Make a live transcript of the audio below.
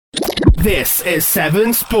This is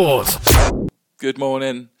 7 Sport. Good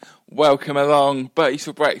morning. Welcome along. Buttee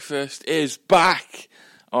for Breakfast is back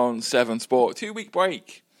on 7 Sport. 2-week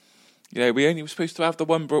break. You know, we only were supposed to have the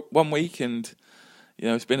one week, and you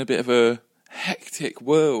know, it's been a bit of a hectic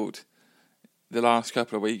world the last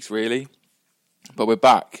couple of weeks, really. But we're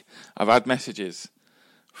back. I've had messages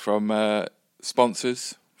from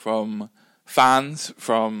sponsors, from fans,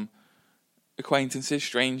 from acquaintances,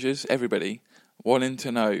 strangers, everybody wanting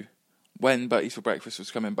to know when Buttee for Breakfast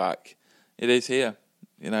was coming back. It is here.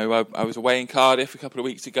 You know, I was away in Cardiff a couple of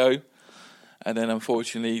weeks ago, and then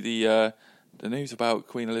unfortunately the news about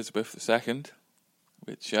Queen Elizabeth II,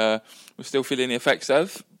 which we're still feeling the effects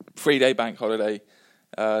of. 3-day bank holiday,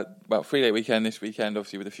 3-day weekend this weekend,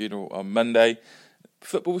 obviously with the funeral on Monday.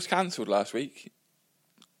 Football was cancelled last week.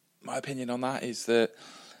 My opinion on that is that,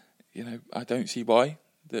 you know, I don't see why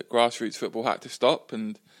that grassroots football had to stop,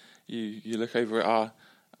 and you look over at our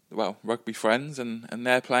rugby friends and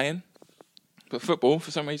they're playing, but football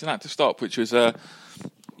for some reason had to stop, which was you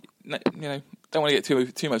know, don't want to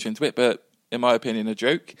get too much into it, but in my opinion a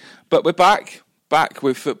joke. But we're back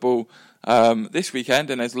with football this weekend,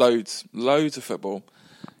 and there's loads of football.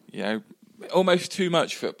 You know, almost too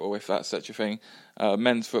much football, if that's such a thing.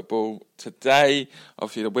 Men's football today.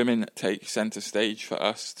 Obviously the women take centre stage for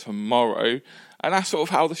us tomorrow, and that's sort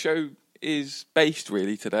of how the show is based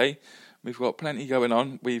really today. We've got plenty going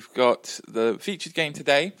on. We've got the featured game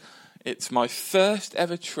today. It's my first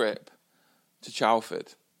ever trip to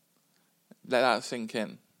Chalford. Let that sink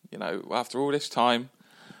in. You know, after all this time,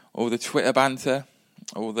 all the Twitter banter,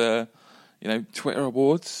 all the, you know, Twitter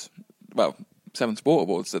awards, 7 Sport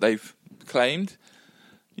awards that they've claimed,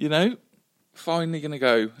 you know, finally going to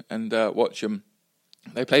go and watch them.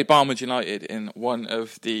 They played Barnwood United in one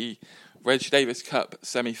of the Reg Davis Cup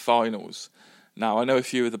semi-finals. Now, I know a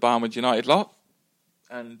few of the Barnwood United lot,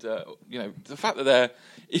 and you know, the fact that they're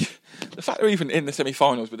even in the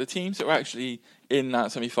semi-finals, but the teams that were actually in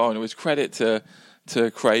that semi-final is credit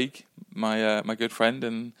to Craig, my good friend,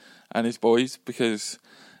 and his boys, because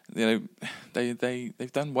you know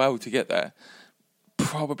they've done well to get there.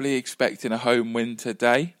 Probably expecting a home win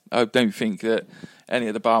today. I don't think that any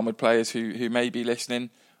of the Barnwood players who may be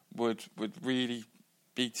listening would really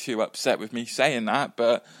be too upset with me saying that,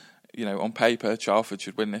 but you know, on paper, Chalford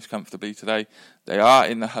should win this comfortably today. They are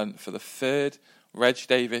in the hunt for the third Reg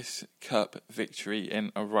Davis Cup victory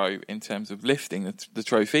in a row in terms of lifting the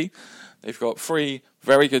trophy. They've got 3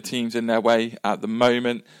 very good teams in their way at the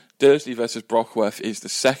moment. Dursley versus Brockworth is the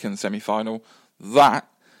second semi-final. That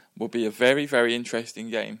will be a very, very interesting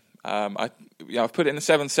game. I've put it in the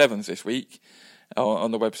 7-7s this week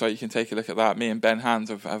on the website. You can take a look at that. Me and Ben Hands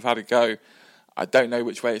have had a go. I don't know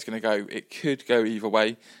which way it's going to go. It could go either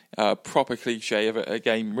way. Proper cliche of a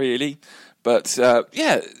game, really. But, so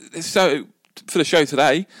for the show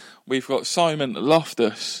today, we've got Simon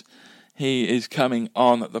Loftus. He is coming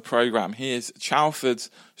on the programme. He is Chalford's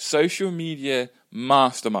social media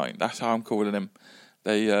mastermind. That's how I'm calling him.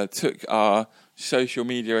 They took our social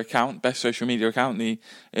media account, best social media account, the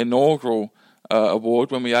inaugural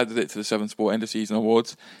award, when we added it to the 7 Sport End of Season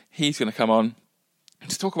Awards. He's going to come on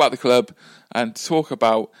to talk about the club and talk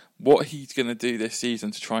about what he's going to do this season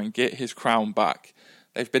to try and get his crown back.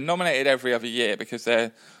 They've been nominated every other year because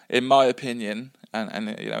they're, in my opinion,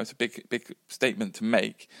 and you know, it's a big statement to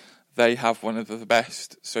make, they have one of the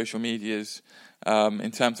best social medias in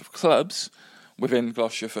terms of clubs within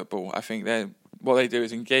Gloucestershire football. I think what they do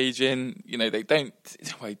is engaging. You know,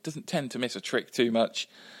 it doesn't tend to miss a trick too much,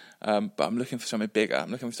 but I'm looking for something bigger. I'm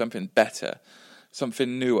looking for something better,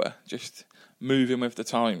 something newer, just moving with the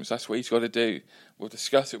times. That's what he's got to do. We'll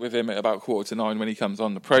discuss it with him at about 8:45 when he comes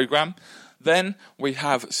on the programme. Then we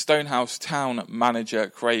have Stonehouse Town manager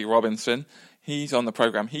Craig Robinson. He's on the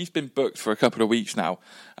programme. He's been booked for a couple of weeks now,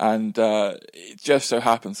 and it just so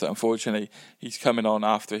happens that unfortunately he's coming on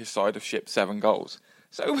after his side have shipped 7 goals.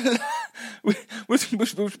 So we won't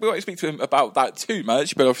speak to him about that too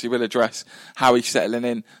much, but obviously we'll address how he's settling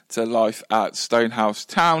in to life at Stonehouse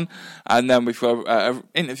Town. And then we've got an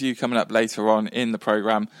interview coming up later on in the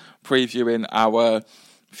programme, previewing our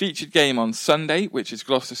featured game on Sunday, which is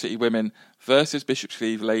Gloucester City Women versus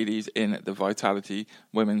Bishopscleave Ladies in the Vitality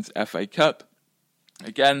Women's FA Cup.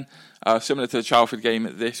 Again, similar to the Chalford game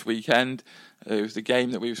this weekend, it was the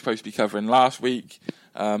game that we were supposed to be covering last week,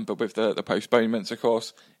 but with the postponements, of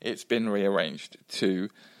course, it's been rearranged to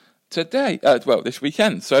today, this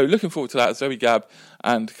weekend. So looking forward to that. Zoe Gabb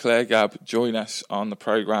and Claire Gabb join us on the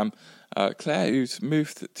programme. Claire, who's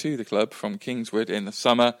moved to the club from Kingswood in the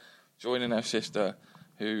summer, joining her sister,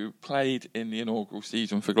 who played in the inaugural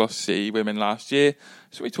season for Gloucester City women last year.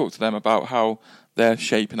 So we talked to them about how they're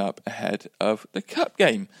shaping up ahead of the Cup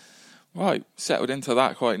game. Right, settled into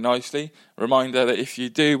that quite nicely. Reminder that if you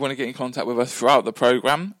do want to get in contact with us throughout the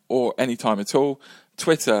programme or any time at all,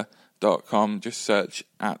 twitter.com, just search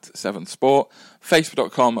 @7sport,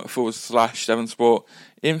 facebook.com/7sport,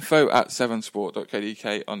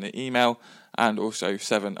 info@7sport.co.uk on the email, and also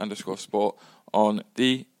 7_sport on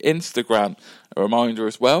the Instagram. A reminder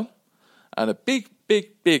as well, and a big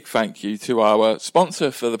thank you to our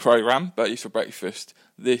sponsor for the programme, Buttee for Breakfast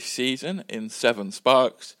this season in 7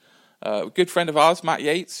 Sparks. A good friend of ours, Matt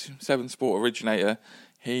Yates, 7 Sport originator.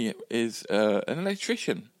 He is an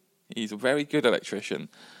electrician. He's a very good electrician.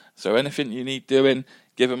 So anything you need doing,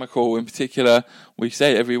 give him a call. In particular, we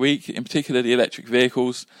say it every week, in particular the electric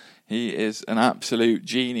vehicles. He is an absolute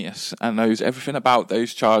genius and knows everything about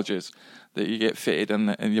those chargers that you get fitted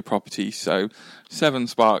in your property. So 7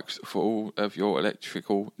 Sparks for all of your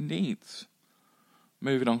electrical needs.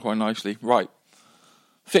 Moving on quite nicely. Right.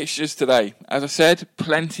 Fixtures today. As I said,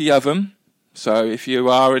 plenty of them. So if you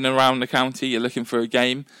are in and around the county, you're looking for a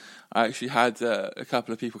game. I actually had a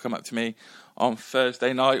couple of people come up to me on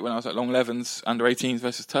Thursday night when I was at Long Levens under-18s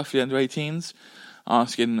versus Tuffley under-18s,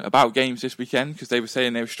 asking about games this weekend because they were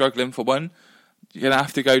saying they were struggling for one. You're going to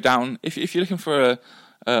have to go down. If you're looking for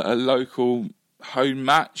a local home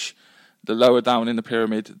match, the lower down in the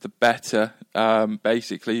pyramid, the better.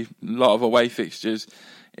 Basically, a lot of away fixtures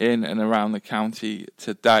in and around the county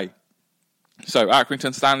today. So,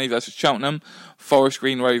 Accrington Stanley versus Cheltenham, Forest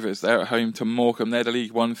Green Rovers, they're at home to Morecambe, they're the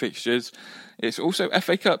League One fixtures. It's also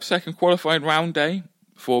FA Cup second qualifying round day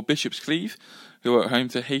for Bishop's Cleeve, who are at home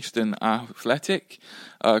to Haston Athletic.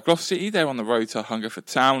 Gloucester City, they're on the road to Hungerford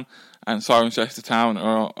Town, and Cirencester Town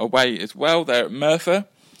are away as well. They're at Merthyr.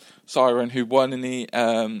 Siren, who won in the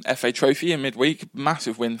FA Trophy in midweek,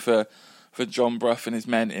 massive win for John Brough and his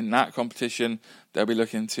men in that competition. They'll be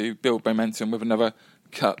looking to build momentum with another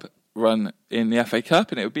cup run in the FA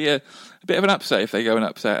Cup, and it would be a bit of an upset if they go and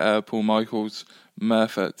upset Paul Michael's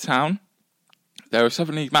Merthyr Town. There are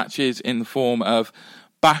Southern League matches in the form of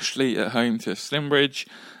Bashley at home to Slimbridge.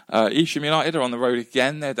 Evesham United are on the road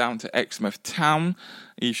again. They're down to Exmouth Town.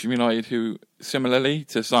 Evesham United, who similarly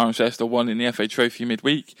to Cirencester won in the FA Trophy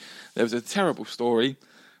midweek. There was a terrible story,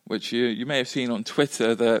 which you may have seen on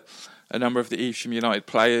Twitter, that a number of the Evesham United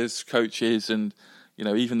players, coaches, and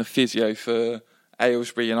even the physio for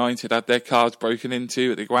Aylesbury United had their cars broken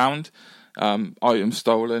into at the ground. Items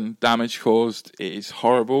stolen, damage caused. It is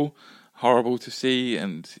horrible to see,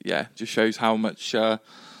 and just shows how much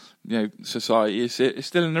society is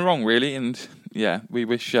still in the wrong, really. And we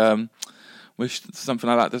wish something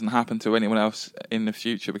like that doesn't happen to anyone else in the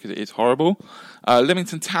future, because it is horrible.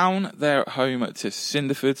 Lymington Town, they're at home to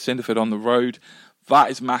Cinderford on the road.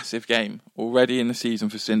 That is a massive game already in the season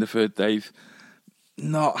for Cinderford. They've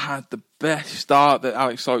not had the best start that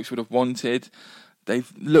Alex Sykes would have wanted. They've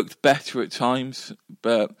looked better at times,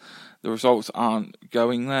 but the results aren't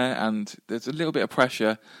going there, and there's a little bit of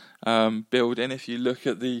pressure building. If you look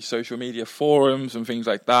at the social media forums and things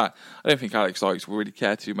like that, I don't think Alex Sykes will really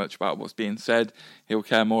care too much about what's being said. He'll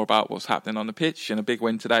care more about what's happening on the pitch, and a big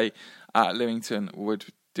win today at Lymington would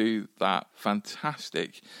do that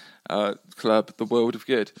fantastic club the world of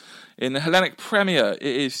good. In the Hellenic Premier,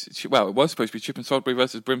 it was supposed to be Chipping Sodbury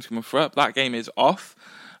versus Brimscombe and Thrupp. That game is off.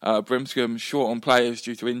 Brimscombe short on players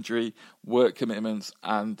due to injury, work commitments,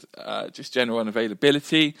 and just general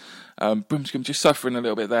unavailability. Brimscombe just suffering a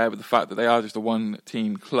little bit there with the fact that they are just a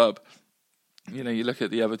one-team club. You look at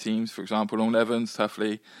the other teams, for example, Long Levens,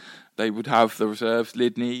 Tuffley, they would have the reserves.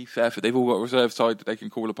 Lydney, Fairford, they've all got a reserve side that they can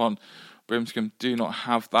call upon. Brimscombe do not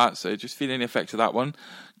have that, so just feeling the effects of that one.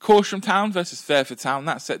 Corsham Town versus Fairford Town,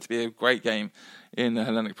 that's set to be a great game in the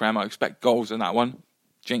Hellenic Prem. I expect goals in that one.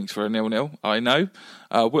 Jinx for a 0-0, I know.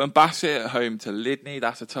 Wootton Bassett at home to Lydney.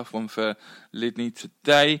 That's a tough one for Lydney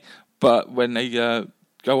today. But when they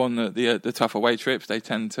go on the tough away trips, they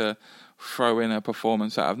tend to throw in a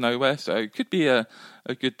performance out of nowhere. So it could be a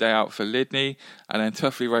good day out for Lydney. And then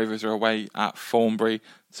Tuffley Rovers are away at Thornbury.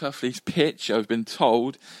 Tuffley's pitch, I've been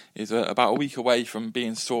told, is about a week away from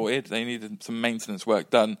being sorted. They needed some maintenance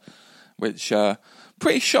work done, which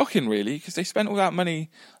pretty shocking, really, because they spent all that money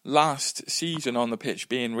last season on the pitch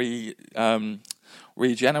being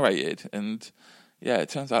regenerated, and it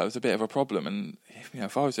turns out it was a bit of a problem. And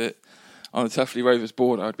if I was on the Tuffley Rovers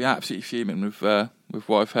board, I'd be absolutely fuming with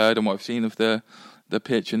what I've heard and what I've seen of the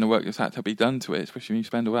pitch and the work that's had to be done to it, especially when you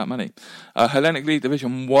spend all that money. Hellenic League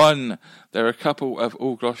Division 1, there are a couple of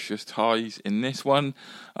all Gloucestershire's ties in this one.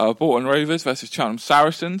 Bolton Rovers versus Cheltenham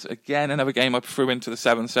Saracens. Again, another game I threw into the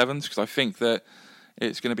 7-7s, because I think that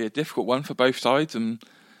it's going to be a difficult one for both sides, and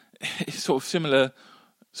it's sort of similar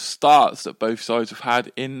starts that both sides have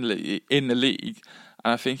had in the league,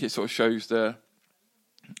 and I think it sort of shows the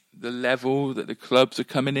level that the clubs are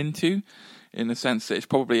coming into, in the sense that it's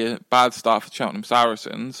probably a bad start for Cheltenham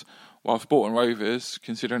Saracens, while Sporting Rovers,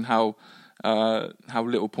 considering how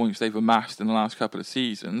little points they've amassed in the last couple of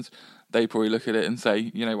seasons, they probably look at it and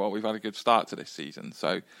say, you know what, we've had a good start to this season.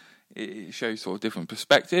 So it shows sort of different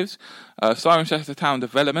perspectives. Cirencester Town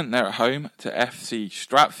Development, they're at home to FC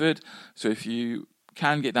Stratford. So if you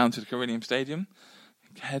can get down to the Carillion Stadium,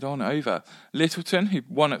 head on over. Littleton, who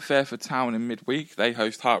won at Fairford Town in midweek, they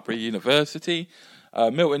host Hartpury University.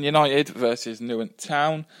 Milton United versus Newent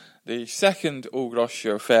Town. The second All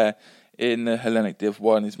Gloucestershire affair in the Hellenic Div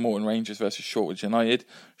 1 is Morton Rangers versus Shortwood United.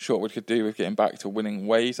 Shortwood could do with getting back to winning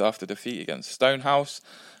ways after defeat against Stonehouse.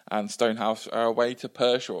 And Stonehouse are away to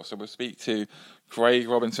Pershore. So we'll speak to Craig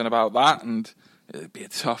Robinson about that, and it'll be a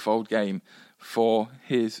tough old game for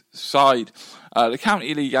his side. The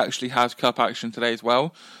County League actually has cup action today as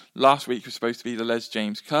well. Last week was supposed to be the Les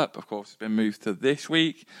James Cup. Of course, it's been moved to this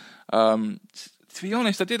week. To be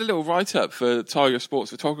honest, I did a little write-up for Tiger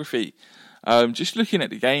Sports Photography, just looking at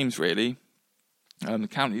the games, really. The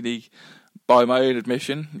County League, by my own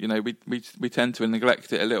admission, you know, we tend to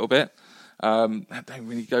neglect it a little bit. I don't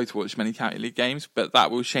really go to watch many County League games, but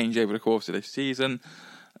that will change over the course of this season.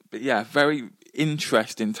 But yeah, very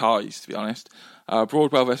interesting ties, to be honest.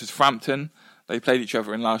 Broadwell versus Frampton. They played each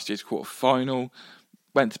other in last year's quarter-final,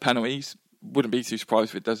 went to penalties. Wouldn't be too surprised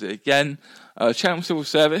if it does it again. Cheltenham Civil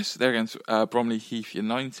Service, they're against Bromley Heath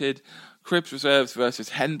United. Cribbs Reserves versus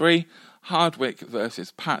Henbury. Hardwick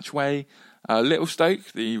versus Patchway.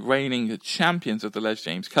 Littlestoke, the reigning champions of the Les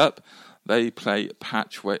James Cup, they play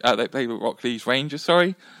Patchway. They play Rockleys Rangers.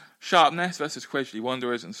 Sharpness versus Quedgley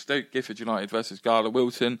Wanderers, and Stoke Gifford United versus Gala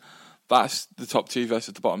Wilton. That's the top two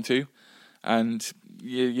versus the bottom two, and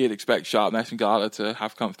you'd expect Sharpness and Gala to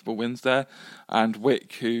have comfortable wins there, and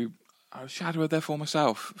Wick, who are a shadow of their former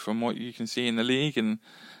self from what you can see in the league and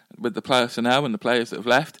with the personnel and the players that have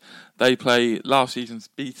left. They play last season's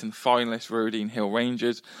beaten finalist Rowerdene Hill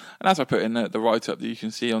Rangers. And as I put in the write-up that you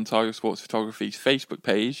can see on Tiger Sports Photography's Facebook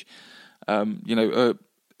page, a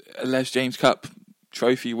Les James Cup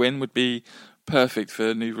trophy win would be perfect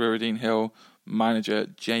for new Rowerdene Hill manager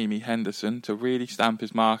Jamie Henderson to really stamp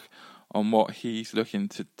his mark on what he's looking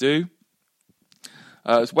to do.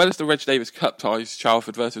 As well as the Reg Davis Cup ties,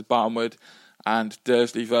 Chalford versus Barnwood and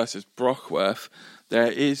Dursley versus Brockworth,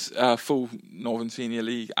 there is full Northern Senior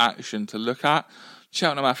League action to look at.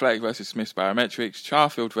 Cheltenham Athletic versus Smiths Barometrics,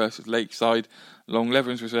 Charfield versus Lakeside, Long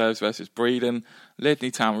Leverons Reserves versus Breedon,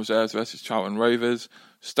 Lydney Town Reserves versus Charlton Rovers,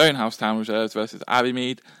 Stonehouse Town Reserves versus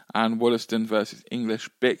Abbeymead, and Wollaston versus English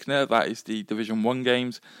Bicknor. That is the Division 1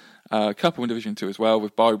 games. A couple in Division 2 as well,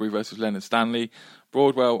 with Barbury versus Leonard Stanley,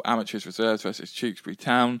 Broadwell Amateurs Reserves versus Tewkesbury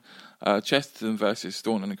Town, Chesterton versus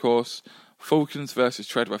Staunton and Course, Falcons versus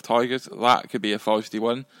Treadworth Tigers. That could be a feisty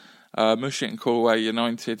one. Mushet and Corway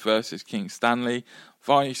United versus King Stanley,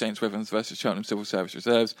 Viney St Swithun's versus Cheltenham Civil Service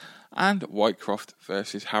Reserves, and Whitecroft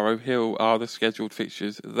versus Harrow Hill are the scheduled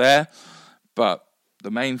fixtures there. But the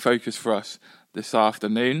main focus for us this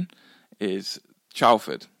afternoon is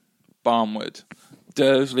Chalford, Barnwood,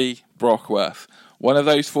 Dursley, Brockworth. One of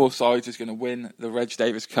those four sides is going to win the Reg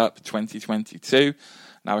Davis Cup 2022.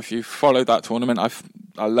 Now, if you followed that tournament,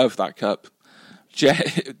 I love that cup.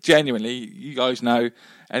 Genuinely, you guys know,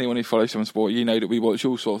 anyone who follows Seven Sport, you know that we watch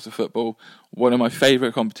all sorts of football. One of my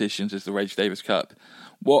favourite competitions is the Reg Davis Cup.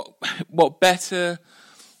 What better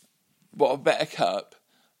cup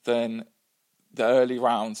than the early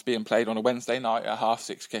rounds being played on a Wednesday night at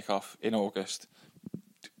 6:30 kickoff in August?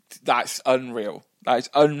 That's unreal. That is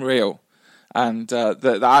unreal. And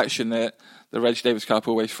the action that the Reg Davis Cup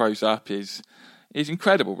always throws up is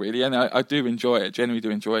incredible, really. And I do enjoy it, genuinely do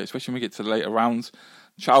enjoy it, especially when we get to the later rounds.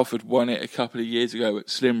 Chalford won it a couple of years ago at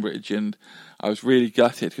Slimbridge, and I was really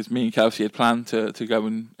gutted because me and Kelsey had planned to go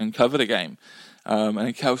and cover the game. And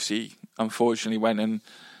then Kelsey, unfortunately, went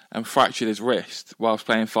and fractured his wrist whilst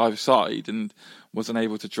playing five-a-side and wasn't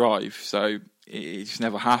able to drive. So it just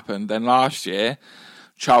never happened. Then last year,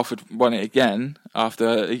 Chalford won it again after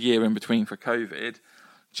a year in between for COVID.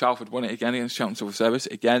 Chalford won it again against Cheltenham Civil Service.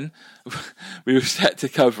 Again, we were set to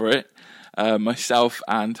cover it. Myself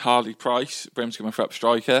and Harley Price, Brimscombe and Thrupp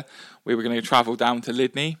striker, we were going to travel down to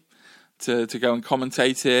Lydney to go and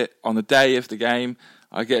commentate it. On the day of the game,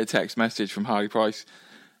 I get a text message from Harley Price.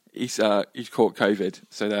 He's caught COVID,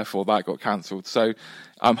 so therefore that got cancelled. So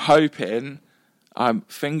I'm hoping,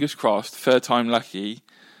 fingers crossed, third time lucky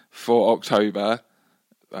for October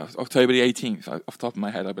the 18th, off the top of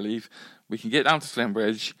my head, I believe, we can get down to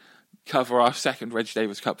Slimbridge, cover our second Reg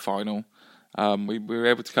Davis Cup final. We were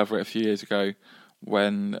able to cover it a few years ago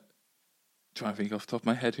when, trying to think off the top of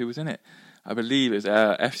my head who was in it. I believe it was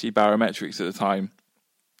FC Barometrics at the time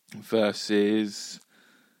versus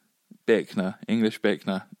Bickner, English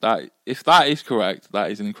Bickner. That, if that is correct, that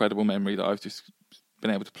is an incredible memory that I've just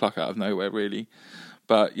been able to pluck out of nowhere, really.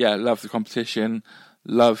 But yeah, love the competition,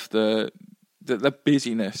 love the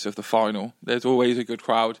busyness of the final. There's always a good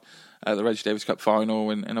crowd at the Reg Davis Cup final,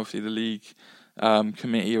 and obviously the league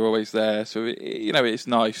committee are always there. So it's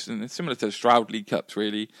nice, and it's similar to the Stroud League Cups,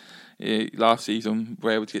 really. Last season we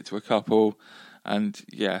were able to get to a couple, and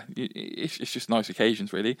yeah, it's just nice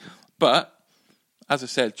occasions, really. But as I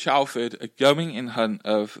said, Chalford are going in hunt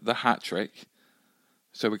of the hat trick,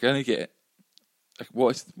 so we're going to get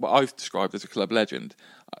what I've described as a club legend.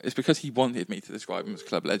 It's because he wanted me to describe him as a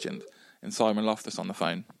club legend. And Simon Loftus on the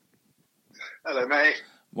phone. Hello, mate.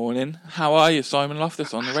 Morning. How are you, Simon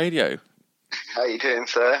Loftus on the radio? How you doing,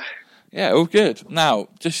 sir? Yeah, all good. Now,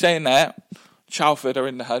 just saying that, Chalford are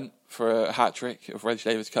in the hunt for a hat-trick of Reg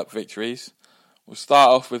Davis Cup victories. We'll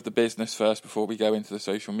start off with the business first before we go into the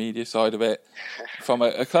social media side of it. From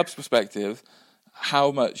a club's perspective,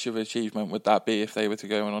 how much of an achievement would that be if they were to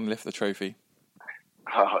go and lift the trophy?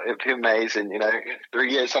 Oh, it'd be amazing,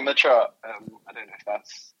 3 years on the trot. I don't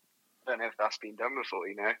know if that's been done before,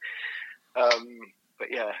 But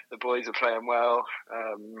yeah, the boys are playing well.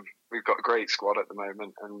 We've got a great squad at the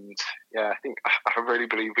moment, and yeah, I really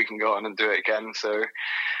believe we can go on and do it again. So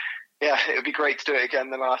yeah, it would be great to do it again.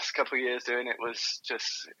 The last couple of years doing it was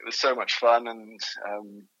so much fun, and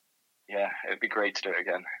yeah, it would be great to do it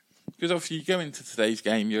again. Because obviously you go into today's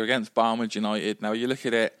game, you're against Barnwood United. Now you look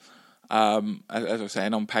at it, as I was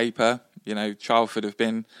saying, on paper, Chalford have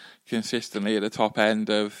been consistently at the top end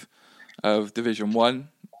of Division 1.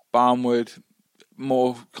 Barnwood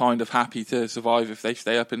more kind of happy to survive if they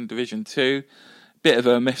stay up in Division 2. Bit of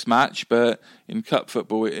a mismatch, but in cup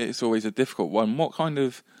football it's always a difficult one. What kind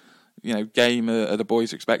of game are the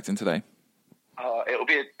boys expecting today?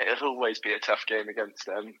 It'll always be a tough game against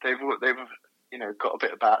them. They've got a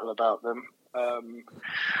bit of battle about them.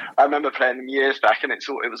 I remember playing them years back, and it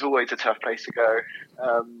was always a tough place to go.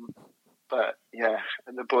 But yeah,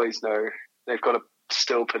 and the boys know they've got to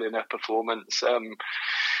still put in a performance,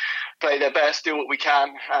 play their best, do what we can,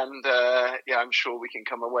 and yeah, I'm sure we can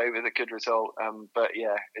come away with a good result. But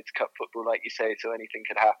yeah, it's cup football, like you say, so anything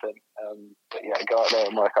could happen. But yeah, go out there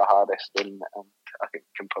and work our hardest, and I think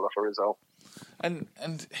we can pull off a result. And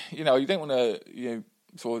you don't want to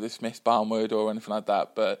sort of dismiss Barnwood or anything like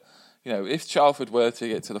that, but if Chalford were to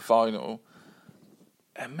get to the final,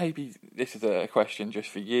 and maybe this is a question just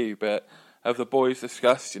for you, but have the boys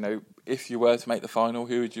discussed, if you were to make the final,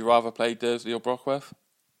 who would you rather play, Dursley or Brockworth?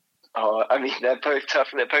 Oh, I mean, they're both tough.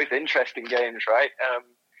 They're both interesting games, right?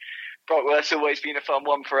 Brockworth's always been a fun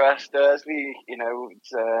one for us. Dursley,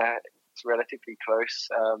 it's relatively close,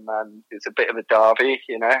 and it's a bit of a derby,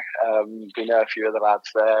 we know a few of the lads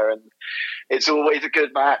there, and it's always a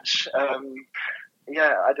good match.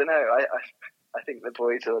 Yeah, I don't know. I think the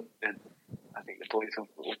boys will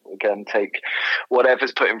again take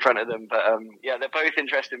whatever's put in front of them. But yeah, they're both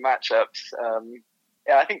interesting matchups.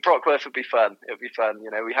 Yeah, I think Brockworth would be fun. It would be fun.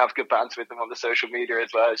 We have good bands with them on the social media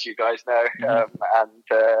as well, as you guys know. And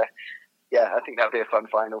yeah, I think that'd be a fun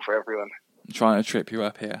final for everyone. I'm trying to trip you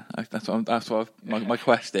up here. That's what my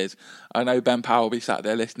quest is. I know Ben Powell will be sat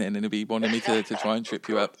there listening, and he'll be wanting me to try and trip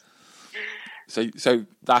you up. So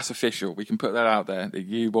that's official. We can put that out there that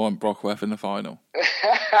you want Brockworth in the final. Look,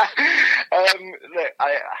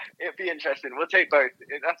 it'd be interesting. We'll take both.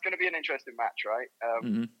 That's going to be an interesting match, right?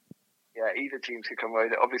 Yeah, either teams could come away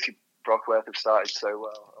with it. Obviously, Brockworth have started so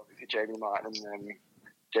well. Obviously, Jamie Martin's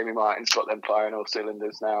got them firing all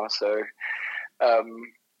cylinders now. So,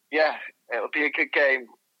 yeah, it'll be a good game.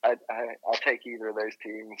 I'll take either of those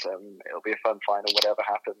teams. It'll be a fun final, whatever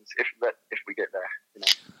happens, if we get there.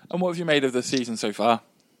 And what have you made of the season so far?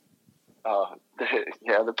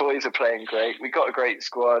 Yeah, the boys are playing great. We got a great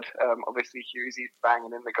squad. Obviously, Hughesy's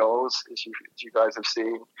banging in the goals, as you guys have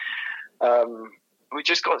seen. We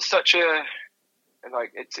just got such a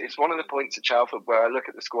it's one of the points at Chalford where I look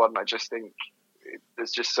at the squad and I just think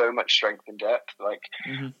there's just so much strength and depth.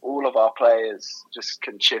 All of our players just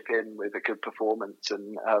can chip in with a good performance,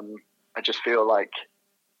 and I just feel like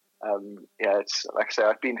it's like I say,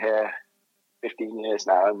 I've been here 15 years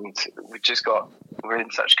now, and we're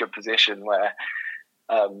in such good position where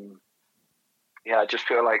I just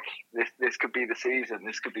feel like this could be the season.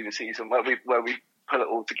 This could be the season where we pull it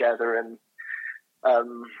all together and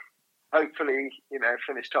hopefully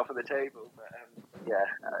finish top of the table. But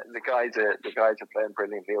the guys are playing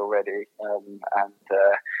brilliantly already,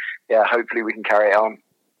 hopefully we can carry it on.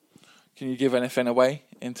 Can you give anything away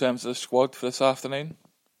in terms of the squad for this afternoon?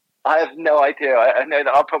 I have no idea. I know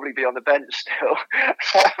that I'll probably be on the bench still.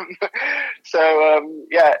 I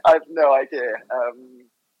have no idea.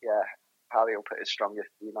 Pally will put his strongest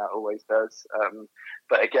team out, always does.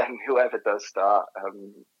 But again, whoever does start,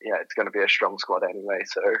 it's going to be a strong squad anyway.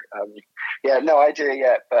 So, no idea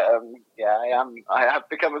yet. But, I have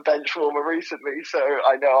become a bench warmer recently, so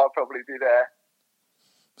I know I'll probably be there.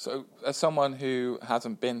 So, as someone who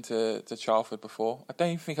hasn't been to Charlford before, I don't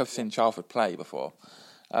even think I've seen Charlford play before.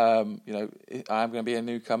 I'm going to be a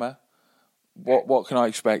newcomer. What can I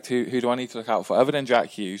expect? Who do I need to look out for? Other than Jack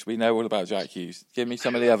Hughes, we know all about Jack Hughes. Give me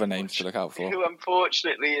some of the other names to look out for. Who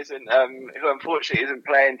unfortunately isn't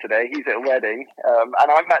playing today. He's at a wedding,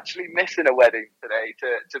 and I'm actually missing a wedding today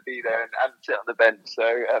to be there and sit on the bench.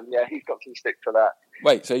 So he's got some stick for that.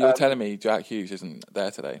 Wait, so you're telling me Jack Hughes isn't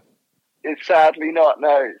there today? It's sadly not.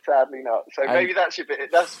 No, sadly not. So maybe that's your bit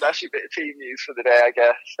of team news for the day, I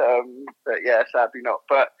guess. Sadly not.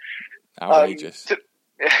 But outrageous.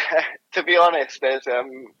 To be honest, there's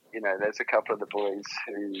a couple of the boys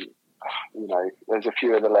who, there's a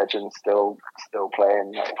few of the legends still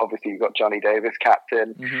playing. Obviously, you've got Johnny Davis,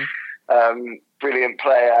 captain, brilliant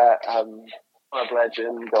player, club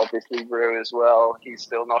legend. Obviously, Rue as well. He's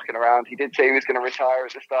still knocking around. He did say he was going to retire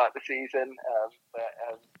at the start of the season,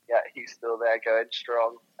 he's still there going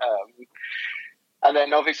strong. And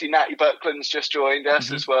then obviously Natty Buckland's just joined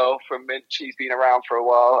us as well from Minch. He's been around for a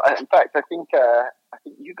while. In fact, I think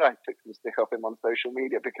you guys took some stick off him on social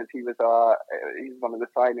media because he's one of the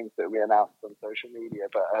signings that we announced on social media.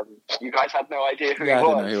 But you guys had no idea who he was. I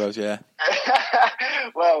didn't know who he was. Yeah.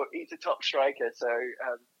 Well, he's a top striker, so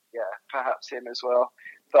perhaps him as well.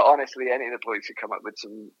 But honestly, any of the boys could come up with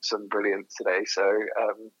some brilliance today. So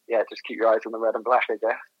just keep your eyes on the red and black, I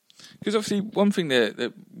guess. Because obviously one thing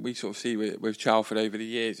that we sort of see with Charlford over the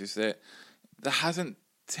years is that there hasn't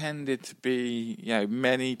tended to be,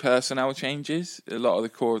 many personnel changes. A lot of the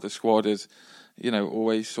core of the squad has,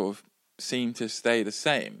 always sort of seemed to stay the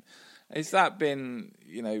same. Has that been,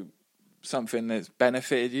 something that's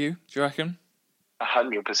benefited you, do you reckon?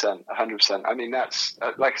 100%. I mean, that's,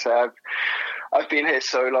 like I said, I've been here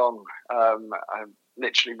so long. I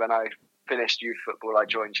literally, when I finished youth football, I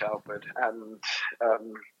joined Charlford, and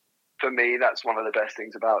for me, that's one of the best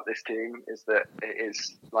things about this team is that it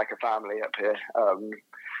is like a family up here.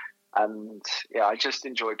 I just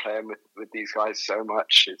enjoy playing with these guys so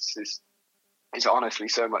much. It's honestly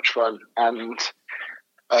so much fun. And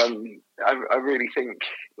I really think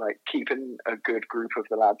like keeping a good group of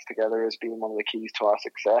the lads together has been one of the keys to our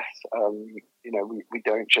success. We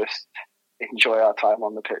don't just enjoy our time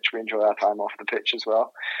on the pitch, we enjoy our time off the pitch as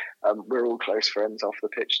well. We're all close friends off the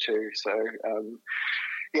pitch too. So,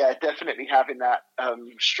 definitely having that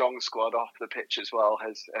strong squad off the pitch as well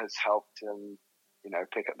has helped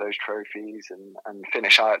pick up those trophies and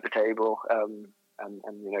finish high at the table and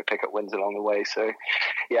pick up wins along the way. So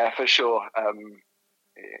for sure,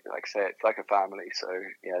 like I say, it's like a family. So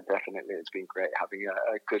definitely it's been great having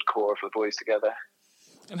a good core of the boys together.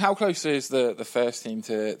 And how close is the first team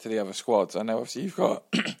to the other squads? I know obviously you've got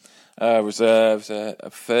reserves,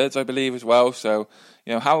 thirds I believe as well. So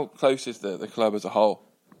how close is the club as a whole?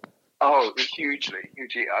 Oh, hugely.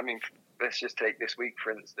 I mean, let's just take this week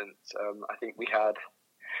for instance. I think we had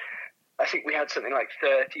something like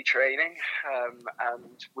 30 training,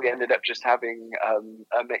 and we ended up just having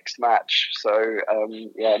a mixed match. So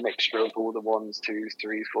a mixture of all the 1s, 2s,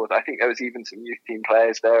 3s, 4s. I think there was even some youth team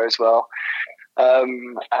players there as well.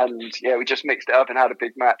 We just mixed it up and had a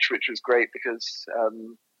big match, which was great because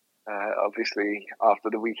obviously after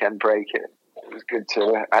the weekend break it was good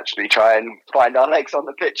to actually try and find our legs on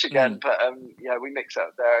the pitch again. But we mixed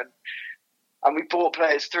up there and we brought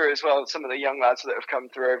players through as well. Some of the young lads that have come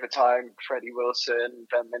through over time, Freddie Wilson,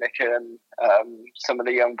 Ben Miniken, some of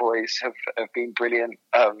the young boys have been brilliant.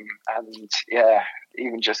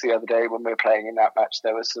 Even just the other day when we were playing in that match,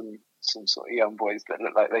 there was some sort of young boys that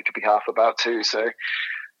look like they could be half about too. So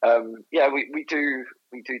we do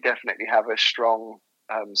definitely have a strong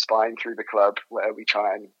spine through the club where we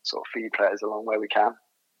try and sort of feed players along where we can.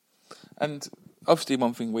 And obviously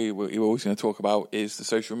one thing we're always going to talk about is the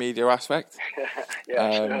social media aspect.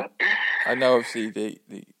 Sure. I know obviously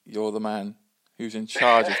you're the man who's in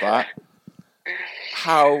charge of that.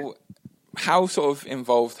 How sort of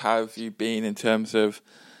involved have you been in terms of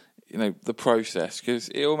the process? Because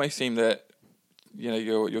it almost seemed that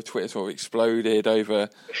your Twitter sort of exploded over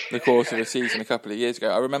the course of the season a couple of years ago.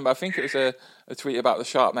 I remember, I think it was a tweet about the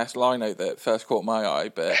Sharp Nest lino that first caught my eye,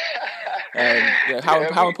 but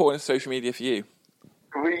How important is social media for you?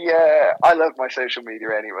 I love my social media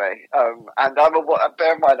anyway, and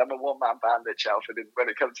bear in mind I'm a one-man band at Chelford when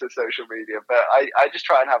it comes to social media. But I just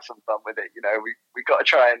try and have some fun with it. We got to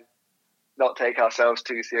try and not take ourselves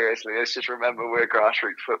too seriously. Let's just remember we're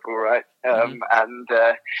grassroots football, right? And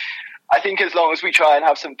I think as long as we try and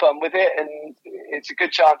have some fun with it, and it's a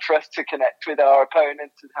good chance for us to connect with our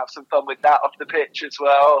opponents and have some fun with that off the pitch as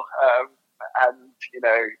well, and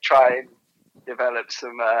try and develop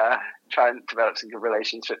some good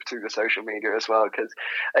relationships through the social media as well. Because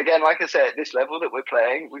again, like I said, at this level that we're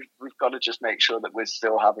playing, we've got to just make sure that we're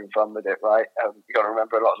still having fun with it, right? You got to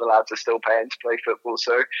remember a lot of the lads are still paying to play football,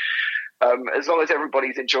 so as long as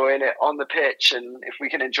everybody's enjoying it on the pitch, and if we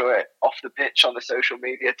can enjoy it off the pitch on the social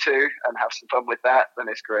media too, and have some fun with that, then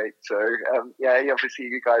it's great. So obviously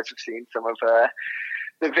you guys have seen some of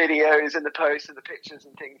the videos and the posts and the pictures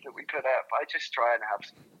and things that we put up. I just try and have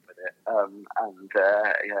some fun with it,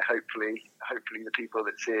 hopefully the people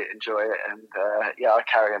that see it enjoy it, and I'll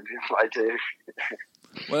carry on doing what I do.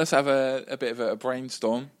 Well, let's have a bit of a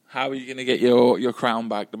brainstorm. How are you going to get your crown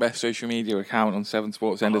back, the best social media account on 7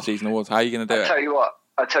 Sports End of Season Awards? How are you going to do it? I tell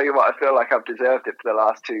you what, I feel like I've deserved it for the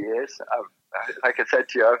last 2 years. Like I said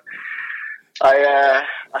to you, I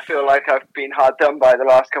feel like I've been hard done by the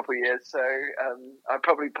last couple of years, so I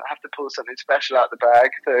probably have to pull something special out the bag.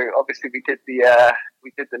 So obviously we did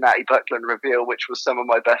the Natty Buckland reveal, which was some of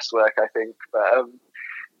my best work, I think. But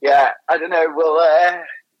I don't know.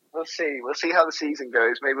 We'll see. We'll see how the season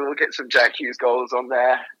goes. Maybe we'll get some Jack Hughes goals on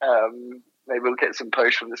there. Maybe we'll get some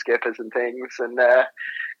posts from the skippers and things. And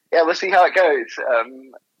we'll see how it goes.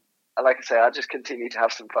 Like I say, I'll just continue to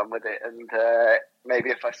have some fun with it. And maybe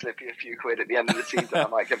if I slip you a few quid at the end of the season, I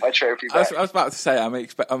might get my trophy back. I was about to say,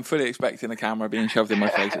 I'm fully expecting a camera being shoved in my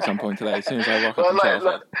face at some point today, as soon as I walk up to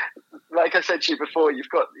Chelsea. Like I said to you before,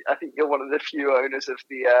 I think you're one of the few owners of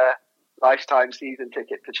the lifetime season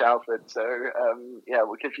ticket to Chelford, so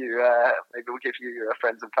we'll give you your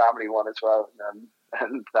friends and family one as well,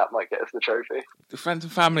 and that might get us the trophy. The friends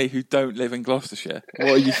and family who don't live in Gloucestershire,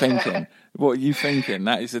 what are you thinking?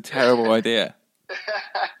 That is a terrible idea.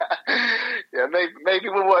 Maybe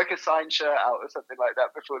we'll work a signed shirt out or something like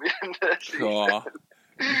that before the end of the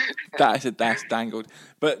season. That's dangled,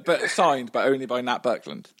 but signed, but only by Nat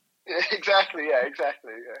Buckland. Exactly.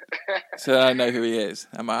 So I know who he is.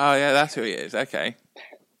 I'm like, oh yeah, that's who he is. Okay.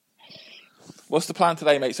 What's the plan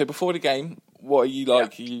today, mate? So before the game, what are you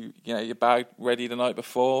like? Yeah. Your bag ready the night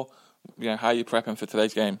before? How are you prepping for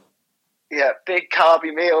today's game? Yeah, big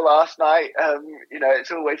carby meal last night.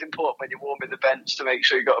 It's always important when you're warming the bench to make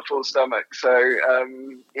sure you've got a full stomach. So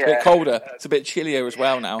it's a bit colder. It's a bit chillier as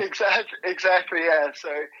well now. Exactly. Yeah.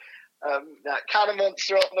 So that can of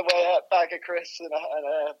Monster on the way up, bag of crisps and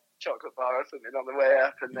a chocolate bar or something on the way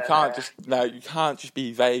up, and you can't just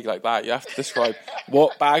be vague like that. You have to describe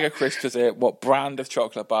what bag of crisps is it, what brand of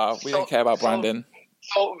chocolate bar. We don't care about branding.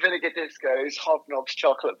 Salt and vinegar discos, Hobnob's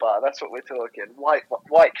chocolate bar. That's what we're talking. White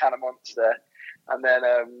can of Monster, and then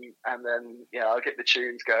I'll get the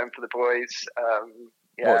tunes going for the boys.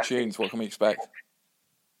 What tunes? What can we expect?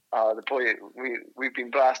 We've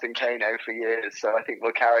been blasting Kano for years, so I think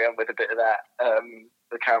we'll carry on with a bit of that.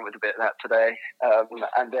 We'll carry on with a bit of that today,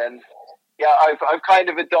 and then I've kind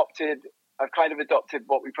of adopted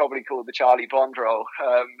what we probably call the Charlie Bond role,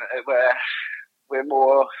 where we're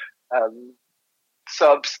more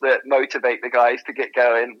subs that motivate the guys to get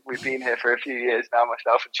going. We've been here for a few years now,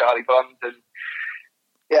 myself and Charlie Bond,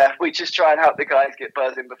 and we just try and help the guys get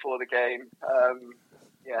buzzing before the game.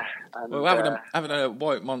 Having a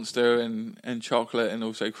white Monster and chocolate and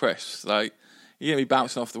also crisps, like you're gonna be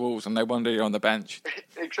bouncing off the walls and no wonder you're on the bench.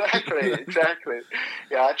 Exactly.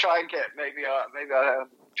 Yeah, I try and get maybe I'll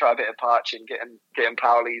try a bit of parching, getting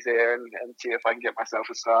Powley's here and see if I can get myself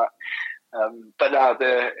a start. But now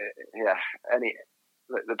the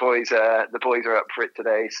boys are up for it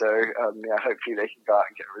today, so hopefully they can go out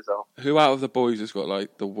and get a result. Who out of the boys has got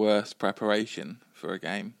like the worst preparation for a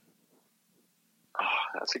game? Oh,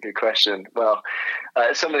 that's a good question. Well,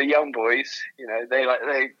 some of the young boys,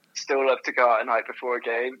 they still love to go out a night before a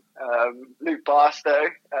game. Luke Barstow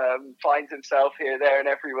finds himself here, there, and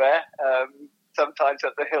everywhere. Sometimes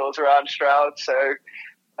up the hills around Stroud. So,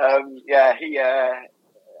 I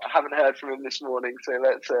haven't heard from him this morning. So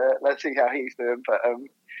let's see how he's doing. But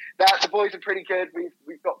the boys are pretty good.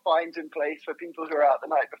 We've got fines in place for people who are out the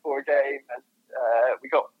night before a game, and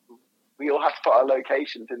we all have to put our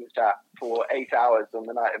locations in the chat for 8 hours on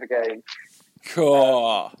the night of a game.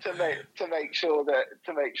 Cool. To make sure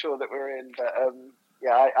that we're in. But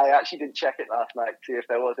I actually didn't check it last night to see if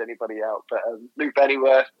there was anybody out. But Luke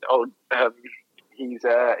Bennyworth,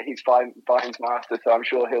 he's fines master, so I'm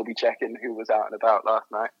sure he'll be checking who was out and about last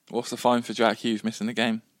night. What's the fine for Jack Hughes missing the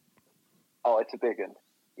game? Oh, it's a big one.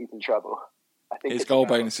 He's in trouble. I think his goal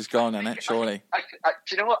bonus is gone, isn't it? Surely.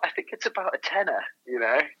 Do you know what? I think it's about a tenner. You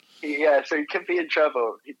know, so he could be in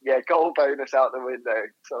trouble. Yeah, goal bonus out the window.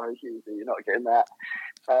 Sorry, Hughes, you're not getting that.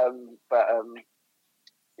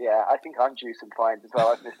 Yeah, I think I'm due some fines as well.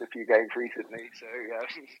 I've missed a few games recently, so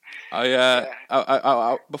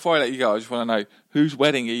I before I let you go, I just want to know whose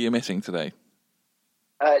wedding are you missing today?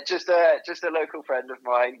 Just a local friend of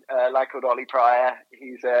mine, a lad called Ollie Pryor.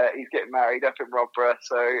 He's getting married up in Rogborough,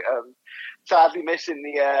 so sadly missing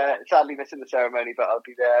the ceremony, but I'll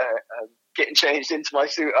be there getting changed into my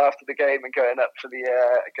suit after the game and going up for the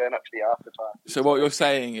after party. So what you're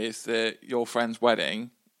saying is that your friend's wedding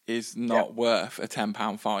is not worth a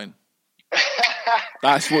 £10 fine.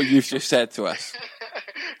 That's what you've just said to us.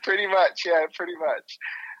 Pretty much.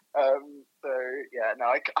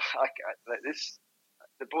 This.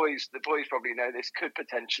 The boys probably know this could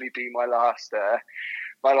potentially be my last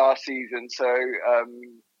season. So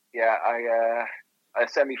a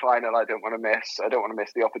semi-final I don't want to miss. I don't want to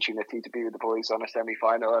miss the opportunity to be with the boys on a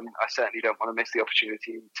semi-final, and I certainly don't want to miss the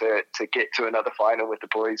opportunity to get to another final with the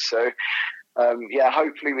boys. So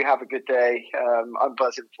hopefully we have a good day. I'm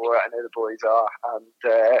buzzing for it. I know the boys are, and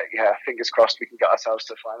fingers crossed we can get ourselves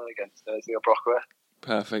to the final against Thursday or Brockwell.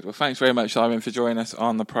 Perfect. Well, thanks very much, Simon, for joining us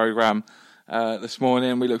on the programme this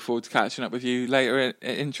morning. We look forward to catching up with you later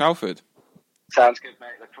in Chalford. Sounds good,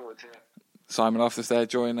 mate. Look forward to it. Simon Loftus there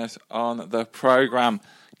joining us on the programme.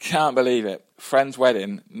 Can't believe it. Friend's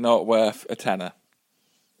wedding, not worth a tenner.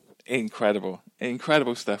 Incredible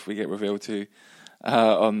stuff we get revealed to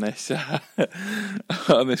on this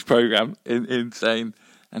on this programme. Insane.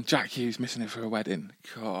 And Jack Hughes missing it for a wedding.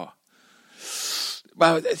 God.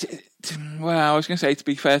 Well, I was going to say, to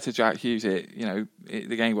be fair to Jack Hughes, the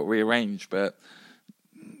game got rearranged, but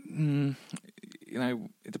it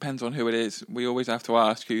depends on who it is. We always have to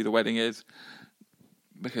ask who the wedding is,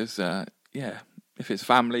 because if it's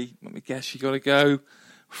family, I guess you got to go.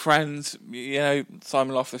 Friends,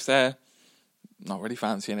 Simon Loftus there, not really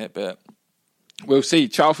fancying it, but we'll see.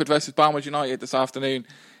 Chalford versus Barnwood United this afternoon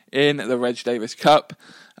in the Reg Davis Cup.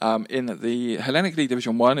 In the Hellenic League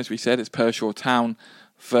Division 1, as we said, it's Pershore Town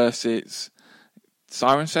versus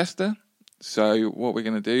Cirencester. So what we're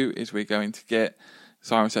going to do is we're going to get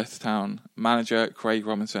Cirencester Town manager Craig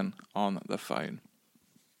Robinson on the phone.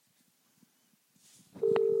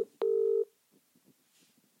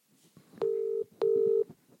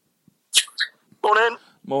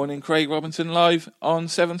 Morning, Craig Robinson, live on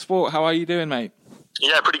 7 Sport. How are you doing, mate?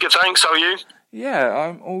 Yeah, pretty good, thanks. How are you? Yeah,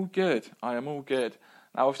 I'm all good.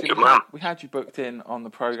 Now, obviously, we had you booked in on the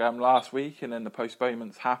programme last week, and then the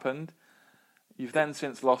postponements happened. You've then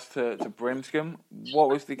since lost to Brimscombe. What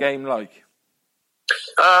was the game like?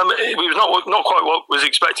 It was not quite what was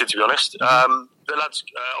expected, to be honest. The lads,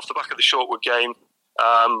 off the back of the Shortwood game,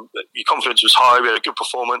 your confidence was high. We had a good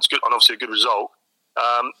performance, and obviously a good result.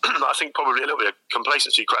 I think probably a little bit of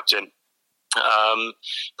complacency crept in.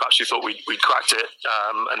 Perhaps we thought we'd cracked it,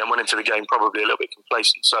 and then went into the game probably a little bit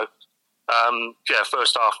complacent. So,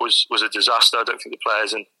 first half was a disaster. I don't think the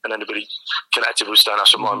players and anybody connected with Stone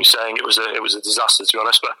Ash mind me saying it was a disaster, to be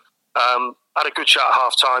honest. But had a good chat at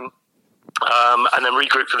half time, and then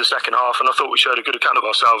regrouped for the second half, and I thought we showed a good account of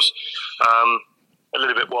ourselves. A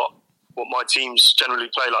little bit what my teams generally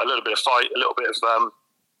play like, a little bit of fight, a little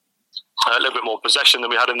bit more possession than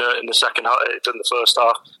we had in the second half, than the first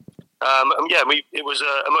half. It was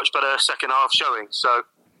a much better second half showing. So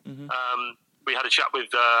we had a chat with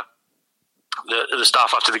the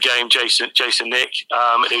staff after the game, Jason, Nick.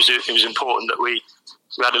 It was important that we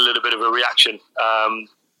had a little bit of a reaction.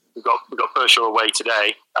 We got Pershore away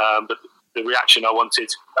today, but the reaction I wanted,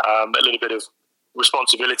 a little bit of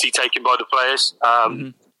responsibility taken by the players.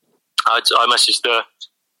 I messaged the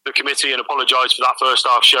committee and apologised for that first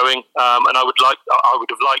half showing, and I would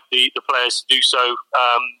have liked the players to do so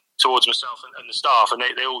towards myself and the staff, and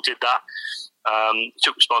they all did that.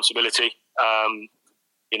 Took responsibility,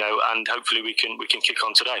 and hopefully we can kick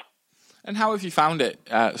on today. And how have you found it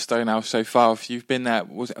at Stonehouse so far? If you've been there,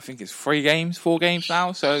 I think it's 4 games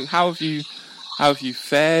now. So how have you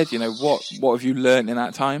fared? What have you learnt in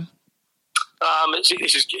that time?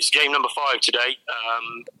 It's game number 5 today.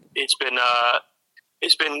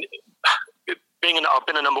 I've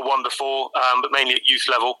been a number 1 before, but mainly at youth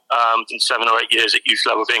level. Done 7 or 8 years at youth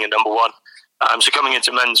level being a number 1. So coming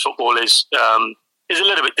into men's football is a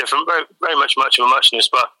little bit different, very much of a muchness,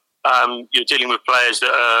 but you're dealing with players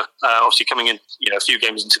that are obviously coming in, a few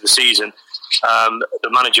games into the season. The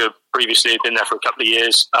manager previously had been there for a couple of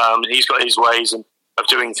years. He's got his ways, and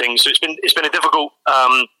doing things. So it's been a difficult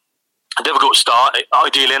start.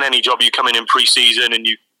 Ideally, in any job, you come in pre-season and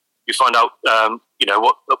you find out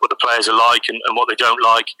what the players are like and what they don't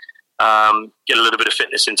like. Get a little bit of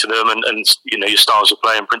fitness into them and your styles of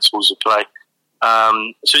play and principles of play.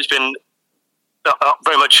 So it's been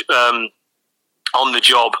very much on the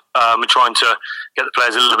job and trying to get the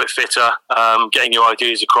players a little bit fitter, getting your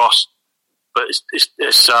ideas across. But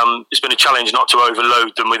it's been a challenge not to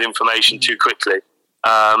overload them with information too quickly.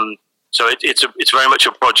 So it's very much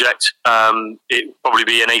a project. It will probably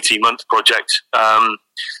be an 18-month project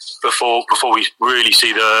before we really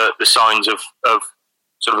see the signs of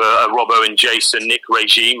sort of a Robbo and Jason Nick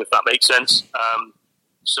regime, if that makes sense.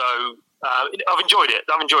 I've enjoyed it.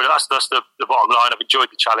 That's the bottom line. I've enjoyed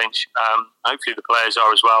the challenge. Hopefully the players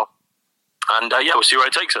are as well. And we'll see where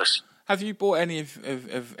it takes us. Have you brought any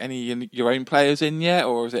of any of your own players in yet,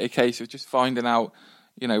 or is it a case of just finding out,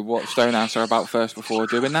 what Stonehouse are about first before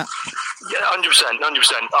doing that? Yeah, 100%.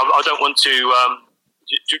 I don't want to,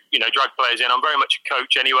 drag players in. I'm very much a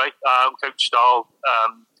coach anyway, coach style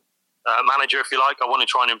manager, if you like. I want to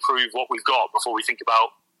try and improve what we've got before we think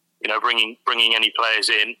about, bringing any players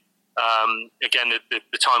in. Again,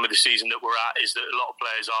 the time of the season that we're at is that a lot of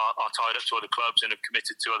players are tied up to other clubs and have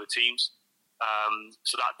committed to other teams.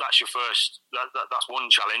 So that's your first. That's one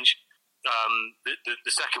challenge.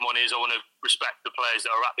 The second one is I want to respect the players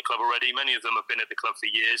that are at the club already. Many of them have been at the club for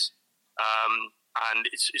years, and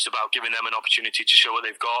it's about giving them an opportunity to show what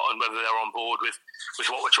they've got and whether they're on board with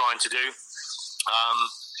what we're trying to do.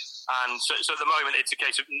 And so at the moment, it's a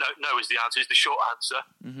case of no is the answer, is the short answer.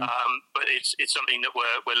 Mm-hmm. But it's something that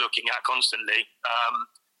we're looking at constantly,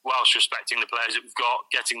 whilst respecting the players that we've got,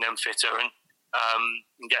 getting them fitter and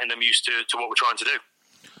getting them used to what we're trying to do.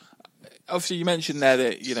 Obviously, you mentioned there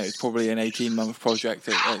that it's probably an 18-month project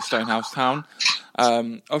at Stonehouse Town.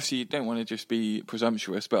 Obviously, you don't want to just be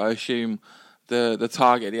presumptuous, but I assume the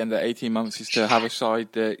target at the end of 18 months is to have a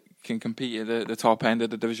side that can compete at the top end of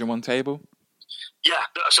the Division 1 table. Yeah,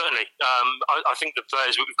 certainly. I think the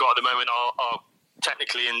players that we've got at the moment are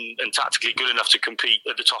technically and tactically good enough to compete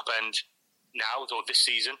at the top end now or this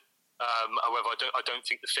season. However, I don't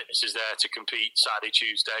think the fitness is there to compete Saturday,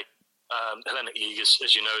 Tuesday. The Hellenic League,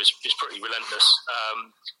 as you know, is pretty relentless.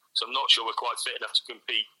 So I'm not sure we're quite fit enough to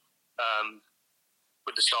compete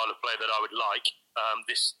with the style of play that I would like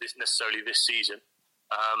this season.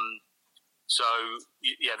 So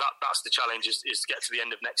that's the challenge is to get to the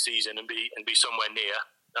end of next season and be somewhere near.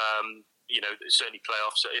 Certainly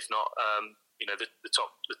playoffs, if not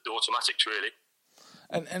the automatics really.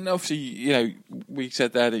 And obviously, we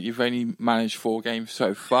said there that you've only managed 4 games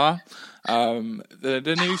so far.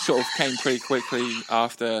 The news sort of came pretty quickly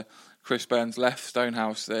after Chris Burns left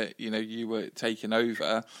Stonehouse that you were taking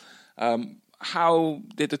over. How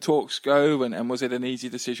did the talks go, and was it an easy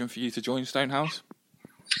decision for you to join Stonehouse?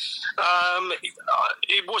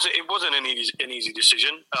 It wasn't an easy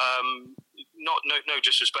decision. No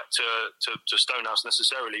disrespect to Stonehouse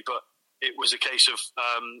necessarily, but it was a case of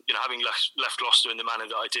having left Gloucester in the manner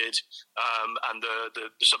that I did, and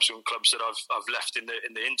the subsequent clubs that I've left in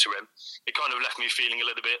the interim. It kind of left me feeling a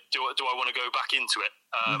little bit. Do I want to go back into it?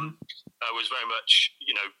 I was very much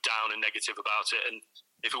down and negative about it, and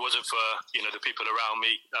if it wasn't for the people around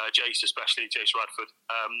me, Jace Radford,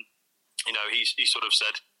 he sort of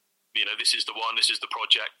said, this is the one, this is the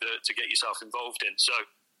project to get yourself involved in. So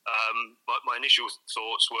my initial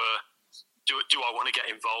thoughts were, do I want to get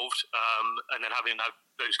involved? And then having had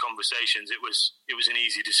those conversations, it was an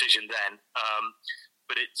easy decision then.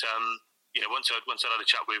 But once I had a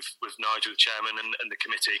chat with Nigel, the chairman, and the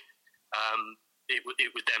committee, it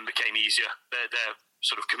then became easier. Their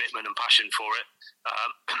sort of commitment and passion for it,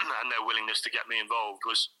 and their willingness to get me involved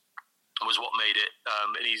was what made it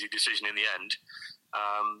an easy decision in the end.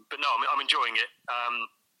 But no, I'm enjoying it.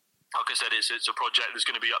 Like I said, it's a project. There's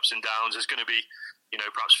going to be ups and downs. There's going to be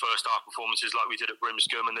perhaps first half performances like we did at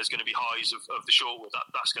Brimscombe, and there's going to be highs of the Shortwood.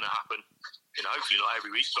 That's going to happen. Hopefully not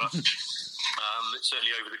every week, but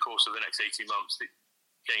certainly over the course of the next 18 months,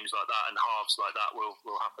 games like that and halves like that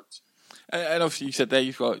will happen. And obviously, you said there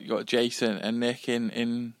you've got Jason and Nick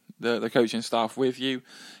in the coaching staff with you.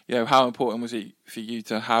 How important was it for you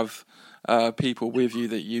to have people with you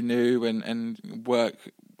that you knew and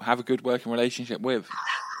have a good working relationship with?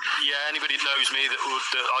 Yeah, anybody that knows me that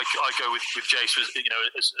I go with Jace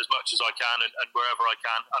as much as I can and wherever I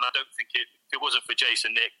can. And I don't think if it wasn't for Jace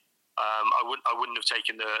and Nick, I wouldn't have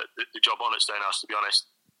taken the job on at Stonehouse, to be honest.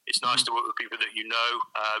 It's nice to work with people that you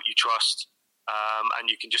trust, and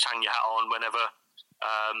you can just hang your hat on whenever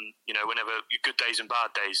good days and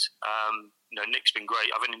bad days. Nick's been great.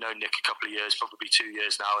 I've only known Nick a couple of years, probably 2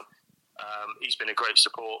 years now, and He's been a great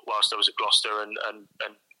support whilst I was at Gloucester, and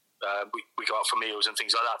we go out for meals and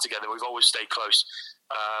things like that together. We've always stayed close.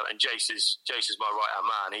 And Jace is my right hand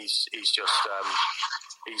man. He's just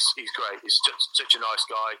he's great. He's such a nice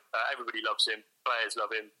guy. Everybody loves him. Players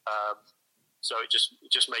love him. So it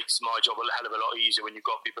just makes my job a hell of a lot easier when you've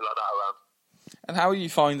got people like that around. And how are you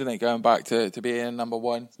finding it going back to being a number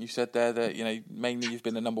one? You said there that mainly you've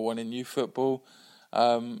been the number one in youth football.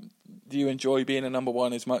 Do you enjoy being a number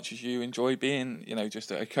one as much as you enjoy being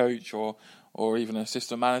just a coach or even an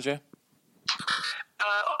assistant manager?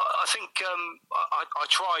 I think I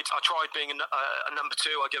tried being a number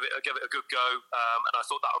two. I gave it a good go, and I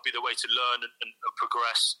thought that would be the way to learn and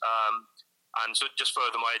progress, and so just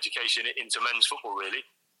further my education into men's football. Really,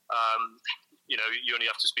 you only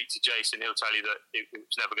have to speak to Jason; he'll tell you that it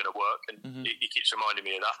was never going to work, and he keeps reminding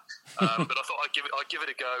me of that. But I thought I'd give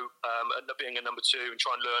it a go, end up being a number two and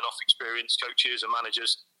try and learn off experienced coaches and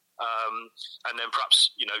managers, and then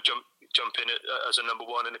perhaps jump in as a number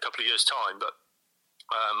one in a couple of years' time. But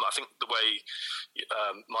I think the way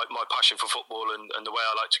my passion for football and the way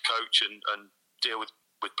I like to coach and deal with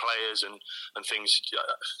players and things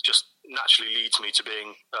just naturally leads me to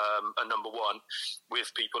being a number one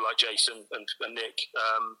with people like Jason and Nick,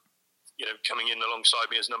 coming in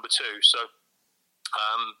alongside me as number two. So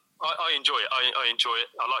I enjoy it. I enjoy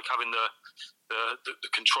it. I like having the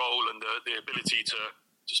control and the ability to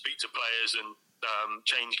speak to players and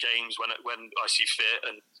change games when I see fit,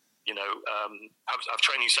 and have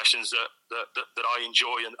training sessions that I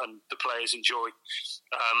enjoy and the players enjoy.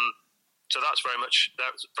 So that's very much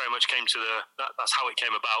came to that's how it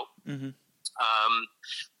came about. Mm-hmm.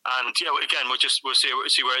 And again, we'll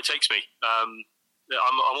see where it takes me.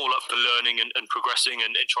 I'm all up for learning and progressing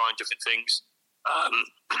and trying different things.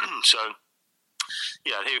 So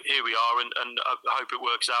here we are, and I hope it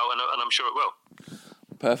works out, and I'm sure it will.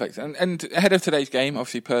 Perfect. And ahead of today's game,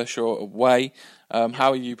 obviously Pershore away,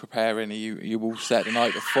 how are you preparing? Are you all set the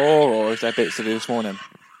night before, or is there bits to do this morning?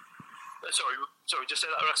 Sorry, just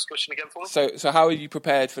say that last question again for me. So how are you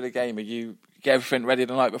prepared for the game? Are you get everything ready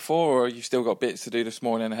the night before, or have you still got bits to do this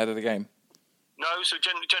morning ahead of the game? No, so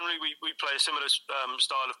generally we play a similar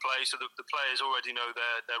style of play, so the players already know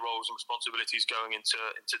their roles and responsibilities going into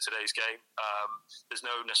today's game. There's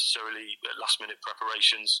no necessarily last minute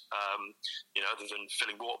preparations, other than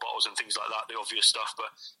filling water bottles and things like that, the obvious stuff.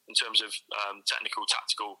 But in terms of technical,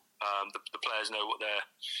 tactical, the players know what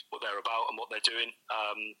they're about and what they're doing.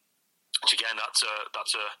 Which again, that's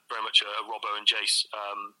very much a Robbo and Jace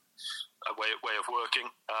a way of working.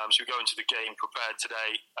 So we go into the game prepared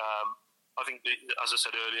today. I think, as I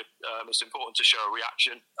said earlier, it's important to show a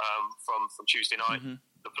reaction from Tuesday night. Mm-hmm.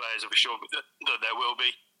 The players have assured me that there will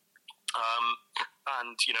be.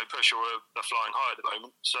 And, Pershore are flying high at the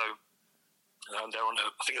moment. So I think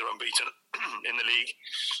they're unbeaten in the league.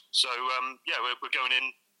 So, we're going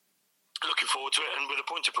in looking forward to it and with a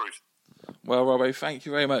point to prove. Well, Robbo, thank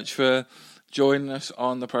you very much for joining us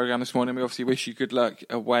on the programme this morning. We obviously wish you good luck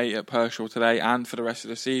away at Pershore today and for the rest of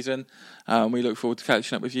the season. We look forward to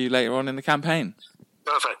catching up with you later on in the campaign.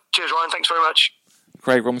 Perfect. Cheers, Ryan. Thanks very much.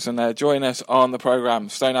 Craig Robinson there. Join us on the programme.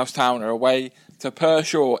 Stonehouse Town are away to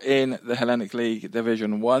Pershore in the Hellenic League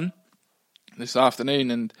Division 1 this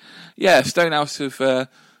afternoon. And Stonehouse have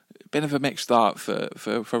been of a mixed start for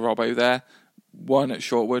Robbo there. One at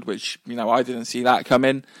Shortwood, which I didn't see that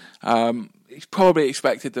coming. He's probably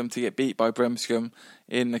expected them to get beat by Brimscombe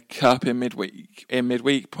in the cup in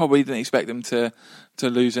midweek. Probably didn't expect them to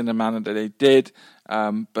lose in the manner that they did.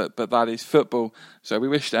 But that is football. So we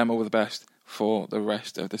wish them all the best for the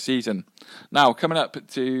rest of the season. Now, coming up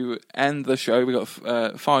to end the show, we got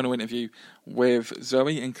a final interview with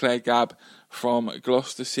Zoe and Claire Gabb from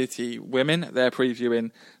Gloucester City Women. They're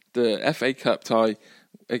previewing the FA Cup tie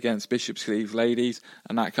against Bishop's Cleeve ladies,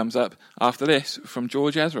 and that comes up after this from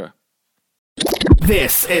George Ezra.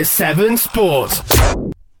 This is 7 Sport.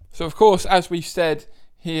 So, of course, as we said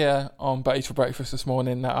here on Buttee for Breakfast this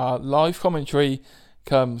morning, that our live commentary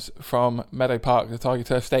comes from Meadow Park, the Tiger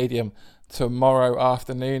Turf Stadium, tomorrow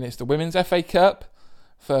afternoon. It's the Women's FA Cup,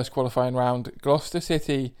 first qualifying round. Gloucester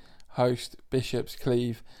City host Bishop's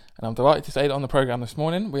Cleeve, and I'm delighted to say that on the programme this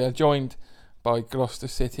morning we are joined by Gloucester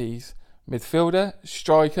City's midfielder,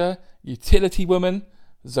 striker, utility woman,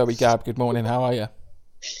 Zoe Gabb. Good morning, how are you?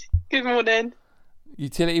 Good morning.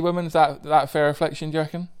 Utility woman, is that a fair reflection, do you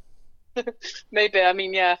reckon? Maybe,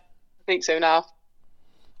 I think so now.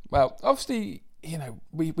 Well, obviously,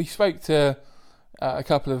 we spoke to a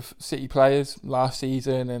couple of City players last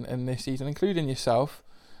season and this season, including yourself.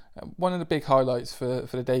 One of the big highlights for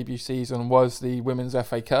the debut season was the Women's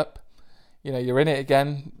FA Cup. You're in it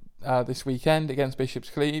again this weekend against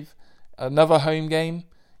Bishop's Cleeve. another home game.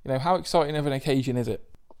 How exciting of an occasion is it?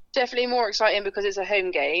 Definitely more exciting because it's a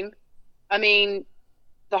home game. I mean,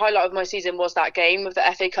 the highlight of my season was that game with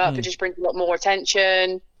the FA Cup. It just brings a lot more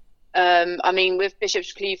attention. I mean, with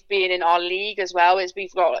Bishop's Cleeve being in our league as well,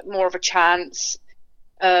 we've got more of a chance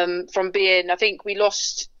from being. I think we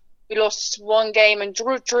lost one game and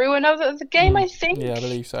drew another game. I think. Yeah, I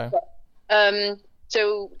believe so.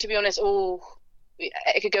 So to be honest,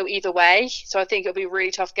 it could go either way. So I think it'll be a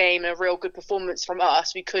really tough game and a real good performance from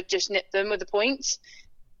us. We could just nip them with the points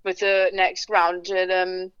with the next round,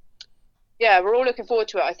 and we're all looking forward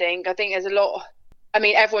to it. I think there's a lot. I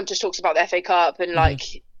mean, everyone just talks about the FA Cup and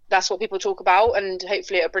that's what people talk about, and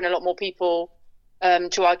hopefully it'll bring a lot more people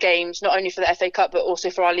to our games, not only for the FA Cup but also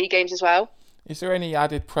for our league games as well. Is there any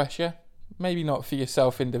added pressure, maybe not for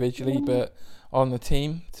yourself individually, but on the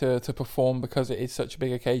team to perform because it is such a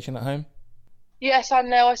big occasion at home? Yes and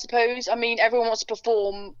no, I suppose. I mean, everyone wants to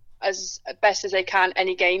perform as best as they can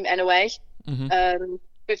any game anyway.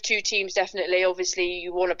 With two teams, definitely, obviously,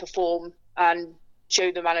 you want to perform and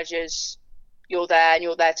show the managers you're there and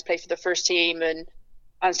you're there to play for the first team and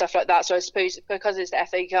stuff like that. So I suppose because it's the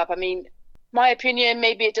FA Cup, I mean, my opinion,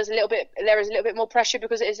 maybe there is a little bit more pressure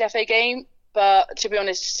because it is the FA game. But to be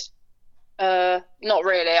honest, not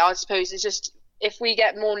really. I suppose it's just if we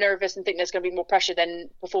get more nervous and think there's going to be more pressure, then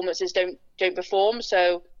performances don't perform.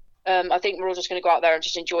 So I think we're all just going to go out there and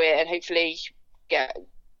just enjoy it and hopefully get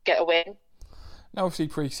a win. Now, obviously,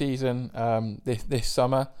 pre-season this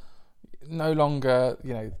summer, no longer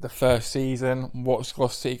the first season. What's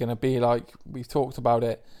Gloucester City going to be like? We've talked about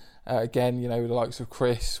it again. The likes of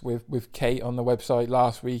Chris with Kate on the website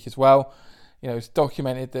last week as well. It's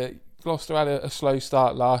documented that Gloucester had a slow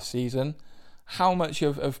start last season. How much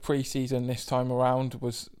of pre-season this time around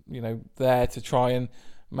was there to try and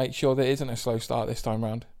make sure there isn't a slow start this time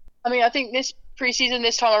around? I mean, I think this pre-season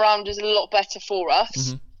this time around is a lot better for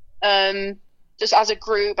us. Just as a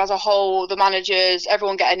group, as a whole, the managers,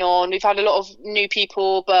 everyone getting on. We've had a lot of new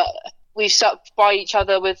people, but we've stuck by each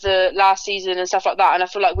other with the last season and stuff like that. And I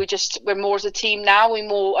feel like we're more as a team now. We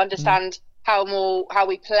more understand how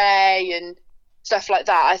we play and stuff like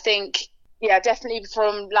that. I think, definitely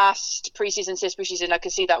from last pre-season to this pre-season, I can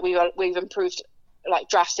see that we've improved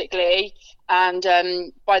drastically. And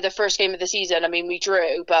by the first game of the season, I mean, we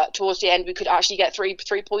drew, but towards the end, we could actually get three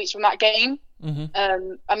points from that game. I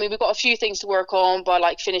mean, we've got a few things to work on by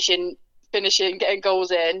finishing, getting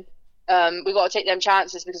goals in. We've got to take them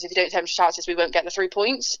chances because if you don't take them chances, we won't get the 3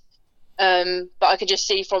 points. But I could just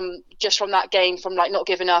see from that game, from not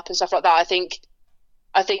giving up and stuff like that, I think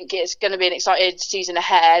it's going to be an exciting season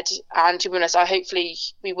ahead. And to be honest, hopefully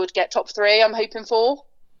we would get top 3. I'm hoping for.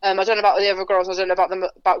 I don't know about the other girls. I don't know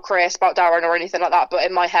about Chris, about Darren, or anything like that. But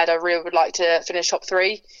in my head, I really would like to finish top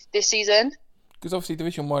 3 this season. Because obviously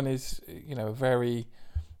Division 1 is, a very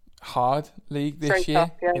hard league this year.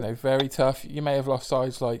 Tough, yeah. Very tough. You may have lost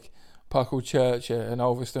sides like Puckle Church and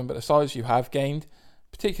Ulverston, but the sides you have gained,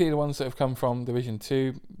 particularly the ones that have come from Division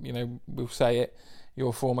 2, we'll say it,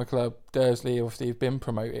 your former club, Dursley, obviously have been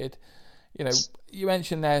promoted. You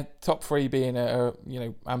mentioned their top 3 being a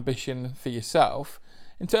ambition for yourself.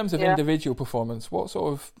 In terms of individual performance, what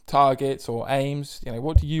sort of targets or aims,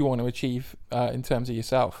 what do you want to achieve in terms of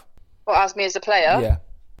yourself? Well, as me as a player? Yeah.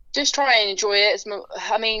 Just try and enjoy it.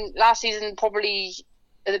 I mean, last season, probably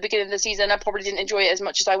at the beginning of the season, I probably didn't enjoy it as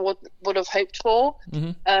much as I would have hoped for.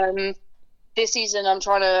 This season, I'm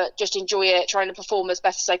trying to just enjoy it, trying to perform as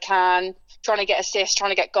best as I can, trying to get assists,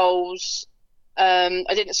 trying to get goals. I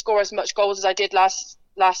didn't score as much goals as I did last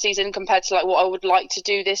season compared to what I would like to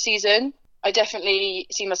do this season. I definitely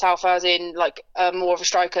see myself as in more of a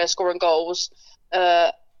striker, scoring goals,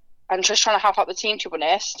 and just trying to help out the team, to be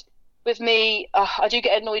honest. With me, I do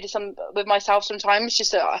get annoyed with myself sometimes.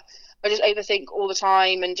 Just I just overthink all the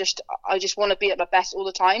time, and I just want to be at my best all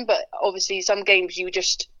the time. But obviously, some games you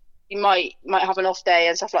might have an off day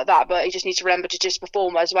and stuff like that. But you just need to remember to just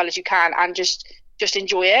perform as well as you can, and just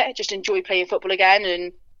enjoy it. Just enjoy playing football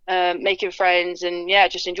again, and making friends, and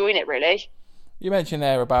just enjoying it really. You mentioned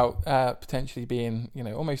there about potentially being,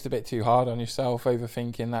 almost a bit too hard on yourself,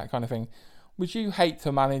 overthinking, that kind of thing. Would you hate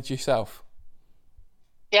to manage yourself?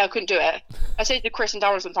 Yeah, I couldn't do it. I say to Chris and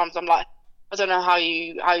Darren sometimes, I'm like, I don't know how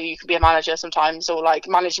you can be a manager sometimes, or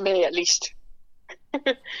manage me at least.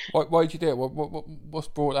 Why did you do it? What's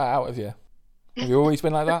brought that out of you? Have you always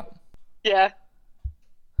been like that? Yeah.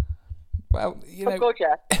 Well, Oh God,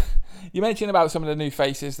 yeah. You mentioned about some of the new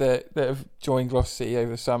faces that have joined Gloucester City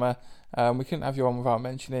over the summer. We couldn't have you on without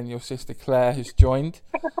mentioning your sister Claire, who's joined.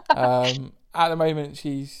 At the moment,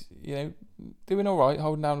 she's doing all right,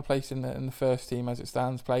 holding down a place in the first team as it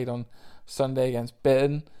stands. Played on Sunday against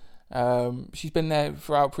Buttee. She's been there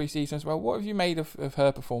throughout pre-season as well. What have you made of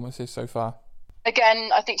her performances so far? Again,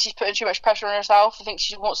 I think she's putting too much pressure on herself. I think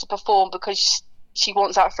she wants to perform because she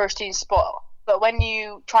wants that first team spot. But when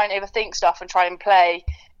you try and overthink stuff and try and play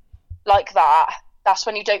like that, that's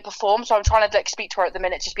when you don't perform. So I'm trying to speak to her at the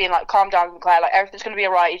minute, just being like, calm down, Claire. Like, everything's going to be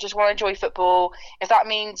all right. You just want to enjoy football. If that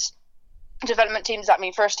means development teams, that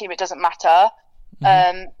mean first team, it doesn't matter.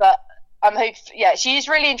 But I'm hoping, she's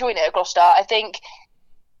really enjoying it at Gloucester. I think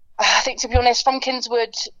to be honest, from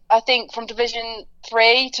Kingswood, I think from Division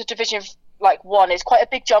 3 to Division 1 is quite a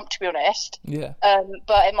big jump, to be honest. Yeah.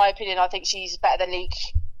 But in my opinion, I think she's better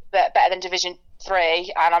than Division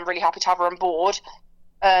 3, and I'm really happy to have her on board.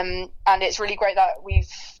 And it's really great that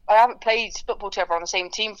I haven't played football together on the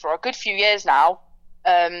same team for a good few years now.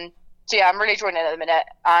 So I'm really enjoying it at the minute,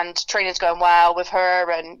 and training's going well with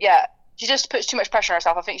her. And she just puts too much pressure on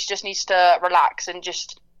herself. I think she just needs to relax and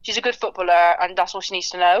she's a good footballer, and that's all she needs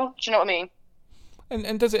to know. Do you know what I mean?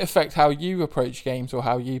 And does it affect how you approach games or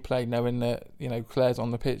how you play, knowing that, Claire's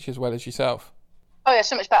on the pitch as well as yourself? Oh yeah,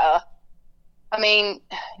 so much better. I mean,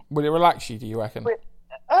 will it relax you, do you reckon?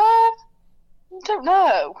 I don't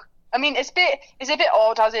know. I mean, it's a bit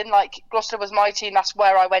odd, as in, Gloucester was my team, that's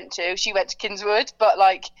where I went to. She went to Kingswood, but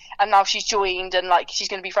and now she's joined, and she's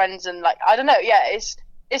going to be friends, and I don't know. Yeah, it's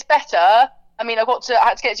better. I mean, I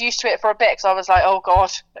had to get used to it for a bit, because I was like, oh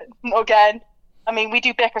god, not again. I mean, we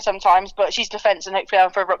do bicker sometimes, but she's defence, and hopefully I'm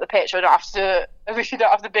further up the pitch, so we don't have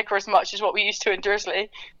to bicker as much as what we used to in Dursley.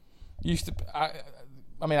 I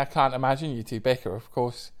can't imagine you two bicker, of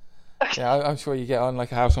course. Yeah, I'm sure you get on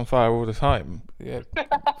like a house on fire all the time. Yeah,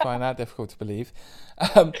 find that difficult to believe.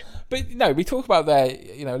 But no, we talked about there,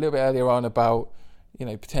 a little bit earlier on about,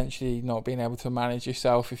 potentially not being able to manage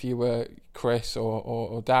yourself if you were Chris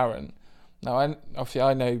or Darren. Now, I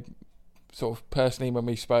know sort of personally when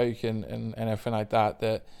we spoke and everything like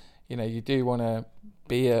that, you do want to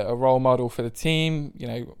be a role model for the team.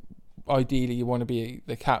 Ideally you want to be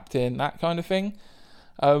the captain, that kind of thing.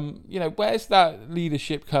 Where's that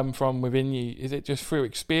leadership come from within you? Is it just through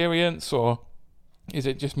experience, or is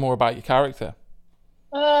it just more about your character?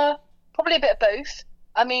 Probably a bit of both.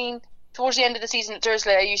 I mean, towards the end of the season at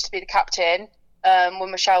Dursley, I used to be the captain when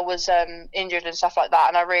Michelle was injured and stuff like that,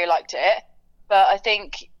 and I really liked it. But I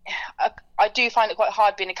think I do find it quite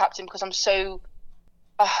hard being a captain, because I'm so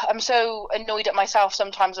annoyed at myself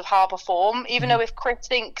sometimes of how I perform. Even though if Chris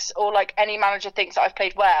thinks, or any manager thinks that I've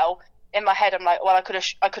played well, in my head I'm like, well, I could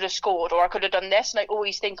have scored, or I could have done this, and I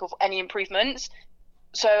always think of any improvements.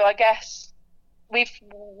 So I guess we've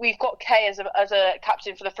got Kay as a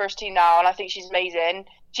captain for the first team now, and I think she's amazing.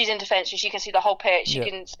 She's in defence, so she can see the whole pitch. She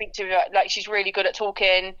can speak to, she's really good at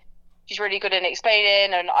talking. She's really good at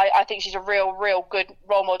explaining, and I think she's a real good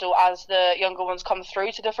role model as the younger ones come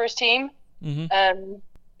through to the first team. Mm-hmm.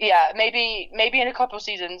 Maybe in a couple of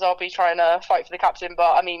seasons I'll be trying to fight for the captain,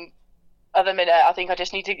 but I mean, at the minute I think I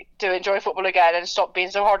just need to enjoy football again and stop being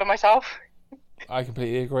so hard on myself. I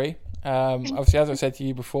completely agree. Obviously, as I said to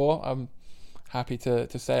you before, I'm happy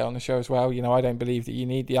to say it on the show as well. I don't believe that you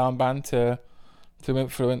need the armband to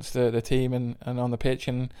influence the team and on the pitch,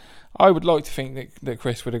 and I would like to think that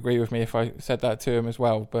Chris would agree with me if I said that to him as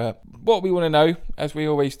well. But what we want to know, as we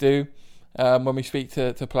always do when we speak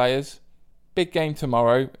to players, big game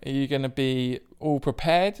tomorrow, are you going to be all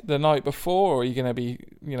prepared the night before, or are you going to be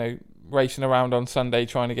racing around on Sunday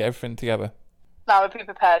trying to get everything together? No, I'll be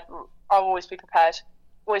prepared. I'll always be prepared.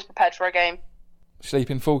 Always prepared for a game.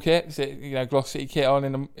 Sleep in full kit? Is it Gloucester City kit on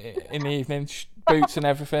in the evening, boots and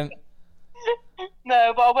everything?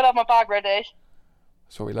 No, but I will have my bag ready.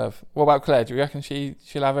 That's what we love. What about Claire? Do you reckon she'll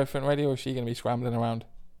have everything ready, or is she going to be scrambling around?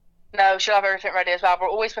 No, she'll have everything ready as well. We're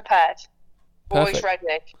always prepared. We're always ready.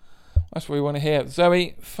 That's what we want to hear.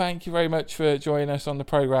 Zoe, thank you very much for joining us on the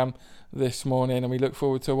programme this morning, and we look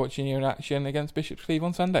forward to watching you in action against Bishop's Cleeve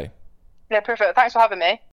on Sunday. Yeah, perfect. Thanks for having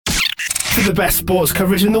me. For the best sports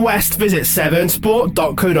coverage in the West, visit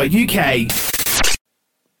 7sport.co.uk.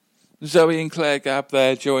 Zoe and Claire Gabb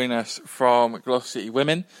there join us from Gloucester City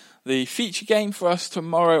Women. The feature game for us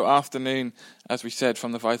tomorrow afternoon, as we said,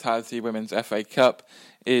 from the Vitality Women's FA Cup,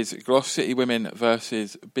 is Gloucester City Women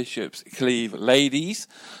versus Bishop's Cleeve Ladies.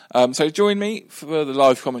 So join me for the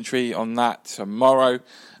live commentary on that tomorrow.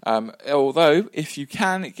 Although, if you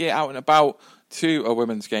can get out and about to a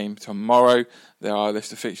women's game tomorrow, there are a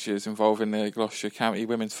list of fixtures involving the Gloucestershire County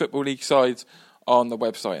Women's Football League sides on the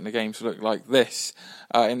website, and the games look like this.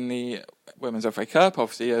 In the Women's FA Cup,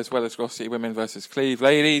 obviously, as well as Gloucester City Women versus Cleeve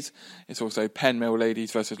Ladies, it's also Penmill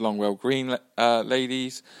Ladies versus Longwell Green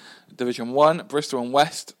Ladies. Division 1, Bristol and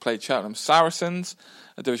West play Cheltenham Saracens.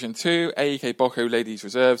 Division 2, AEK Bocco Ladies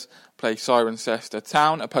Reserves play Cirencester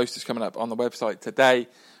Town. A post is coming up on the website today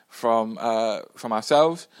from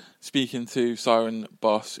ourselves, speaking to Siren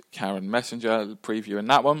boss Karen Messenger, previewing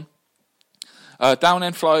that one. Down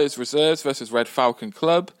End Flyers Reserves versus Red Falcon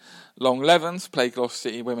Club. Long Levens play Gloucester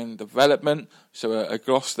City Women Development, so a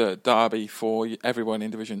Gloucester derby for everyone in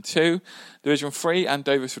Division 2. Division 3,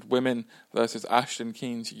 Andoversford Women versus Ashton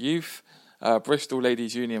Keynes Youth. Bristol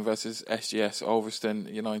Ladies Union versus SGS Ulverston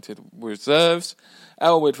United Reserves.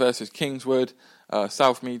 Elwood versus Kingswood.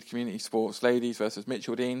 Southmead Community Sports Ladies versus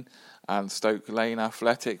Mitcheldean. And Stoke Lane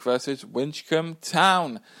Athletic versus Winchcombe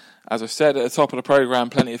Town. As I said at the top of the programme,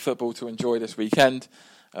 plenty of football to enjoy this weekend.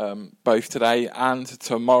 Both today and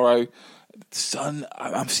tomorrow. Sun,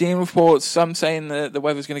 I'm seeing reports, some saying that the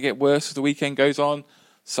weather's going to get worse as the weekend goes on,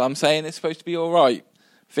 some saying it's supposed to be alright.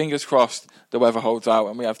 Fingers crossed the weather holds out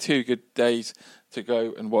and we have 2 good days to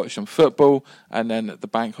go and watch some football, and then the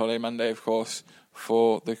bank holiday Monday, of course,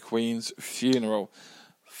 for the Queen's funeral.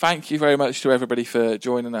 Thank you very much to everybody for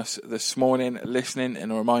joining us this morning, listening,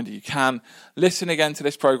 and a reminder you can listen again to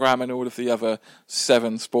this programme and all of the other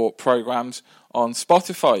 7 sport programmes on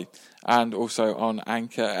Spotify and also on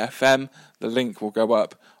Anchor FM. The link will go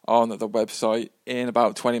up on the website in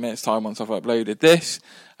about 20 minutes time once I've uploaded this,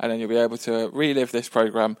 and then you'll be able to relive this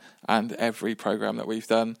programme and every programme that we've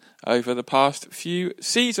done over the past few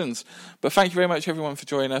seasons. But thank you very much everyone for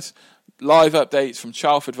joining us. Live updates from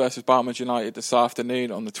Chalford versus Barnwood United this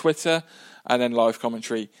afternoon on the Twitter, and then live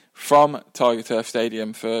commentary from Tiger Turf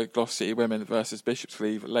Stadium for Gloucester City Women versus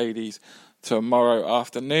Bishopscleave Ladies tomorrow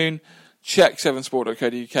afternoon. Check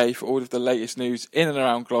 7sport.co.uk for all of the latest news in and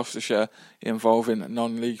around Gloucestershire involving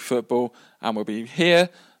non-league football, and we'll be here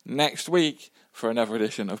next week for another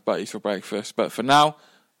edition of Buttee's for Breakfast. But for now,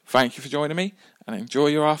 thank you for joining me and enjoy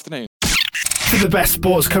your afternoon. For the best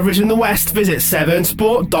sports coverage in the West, visit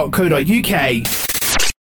 7sport.co.uk.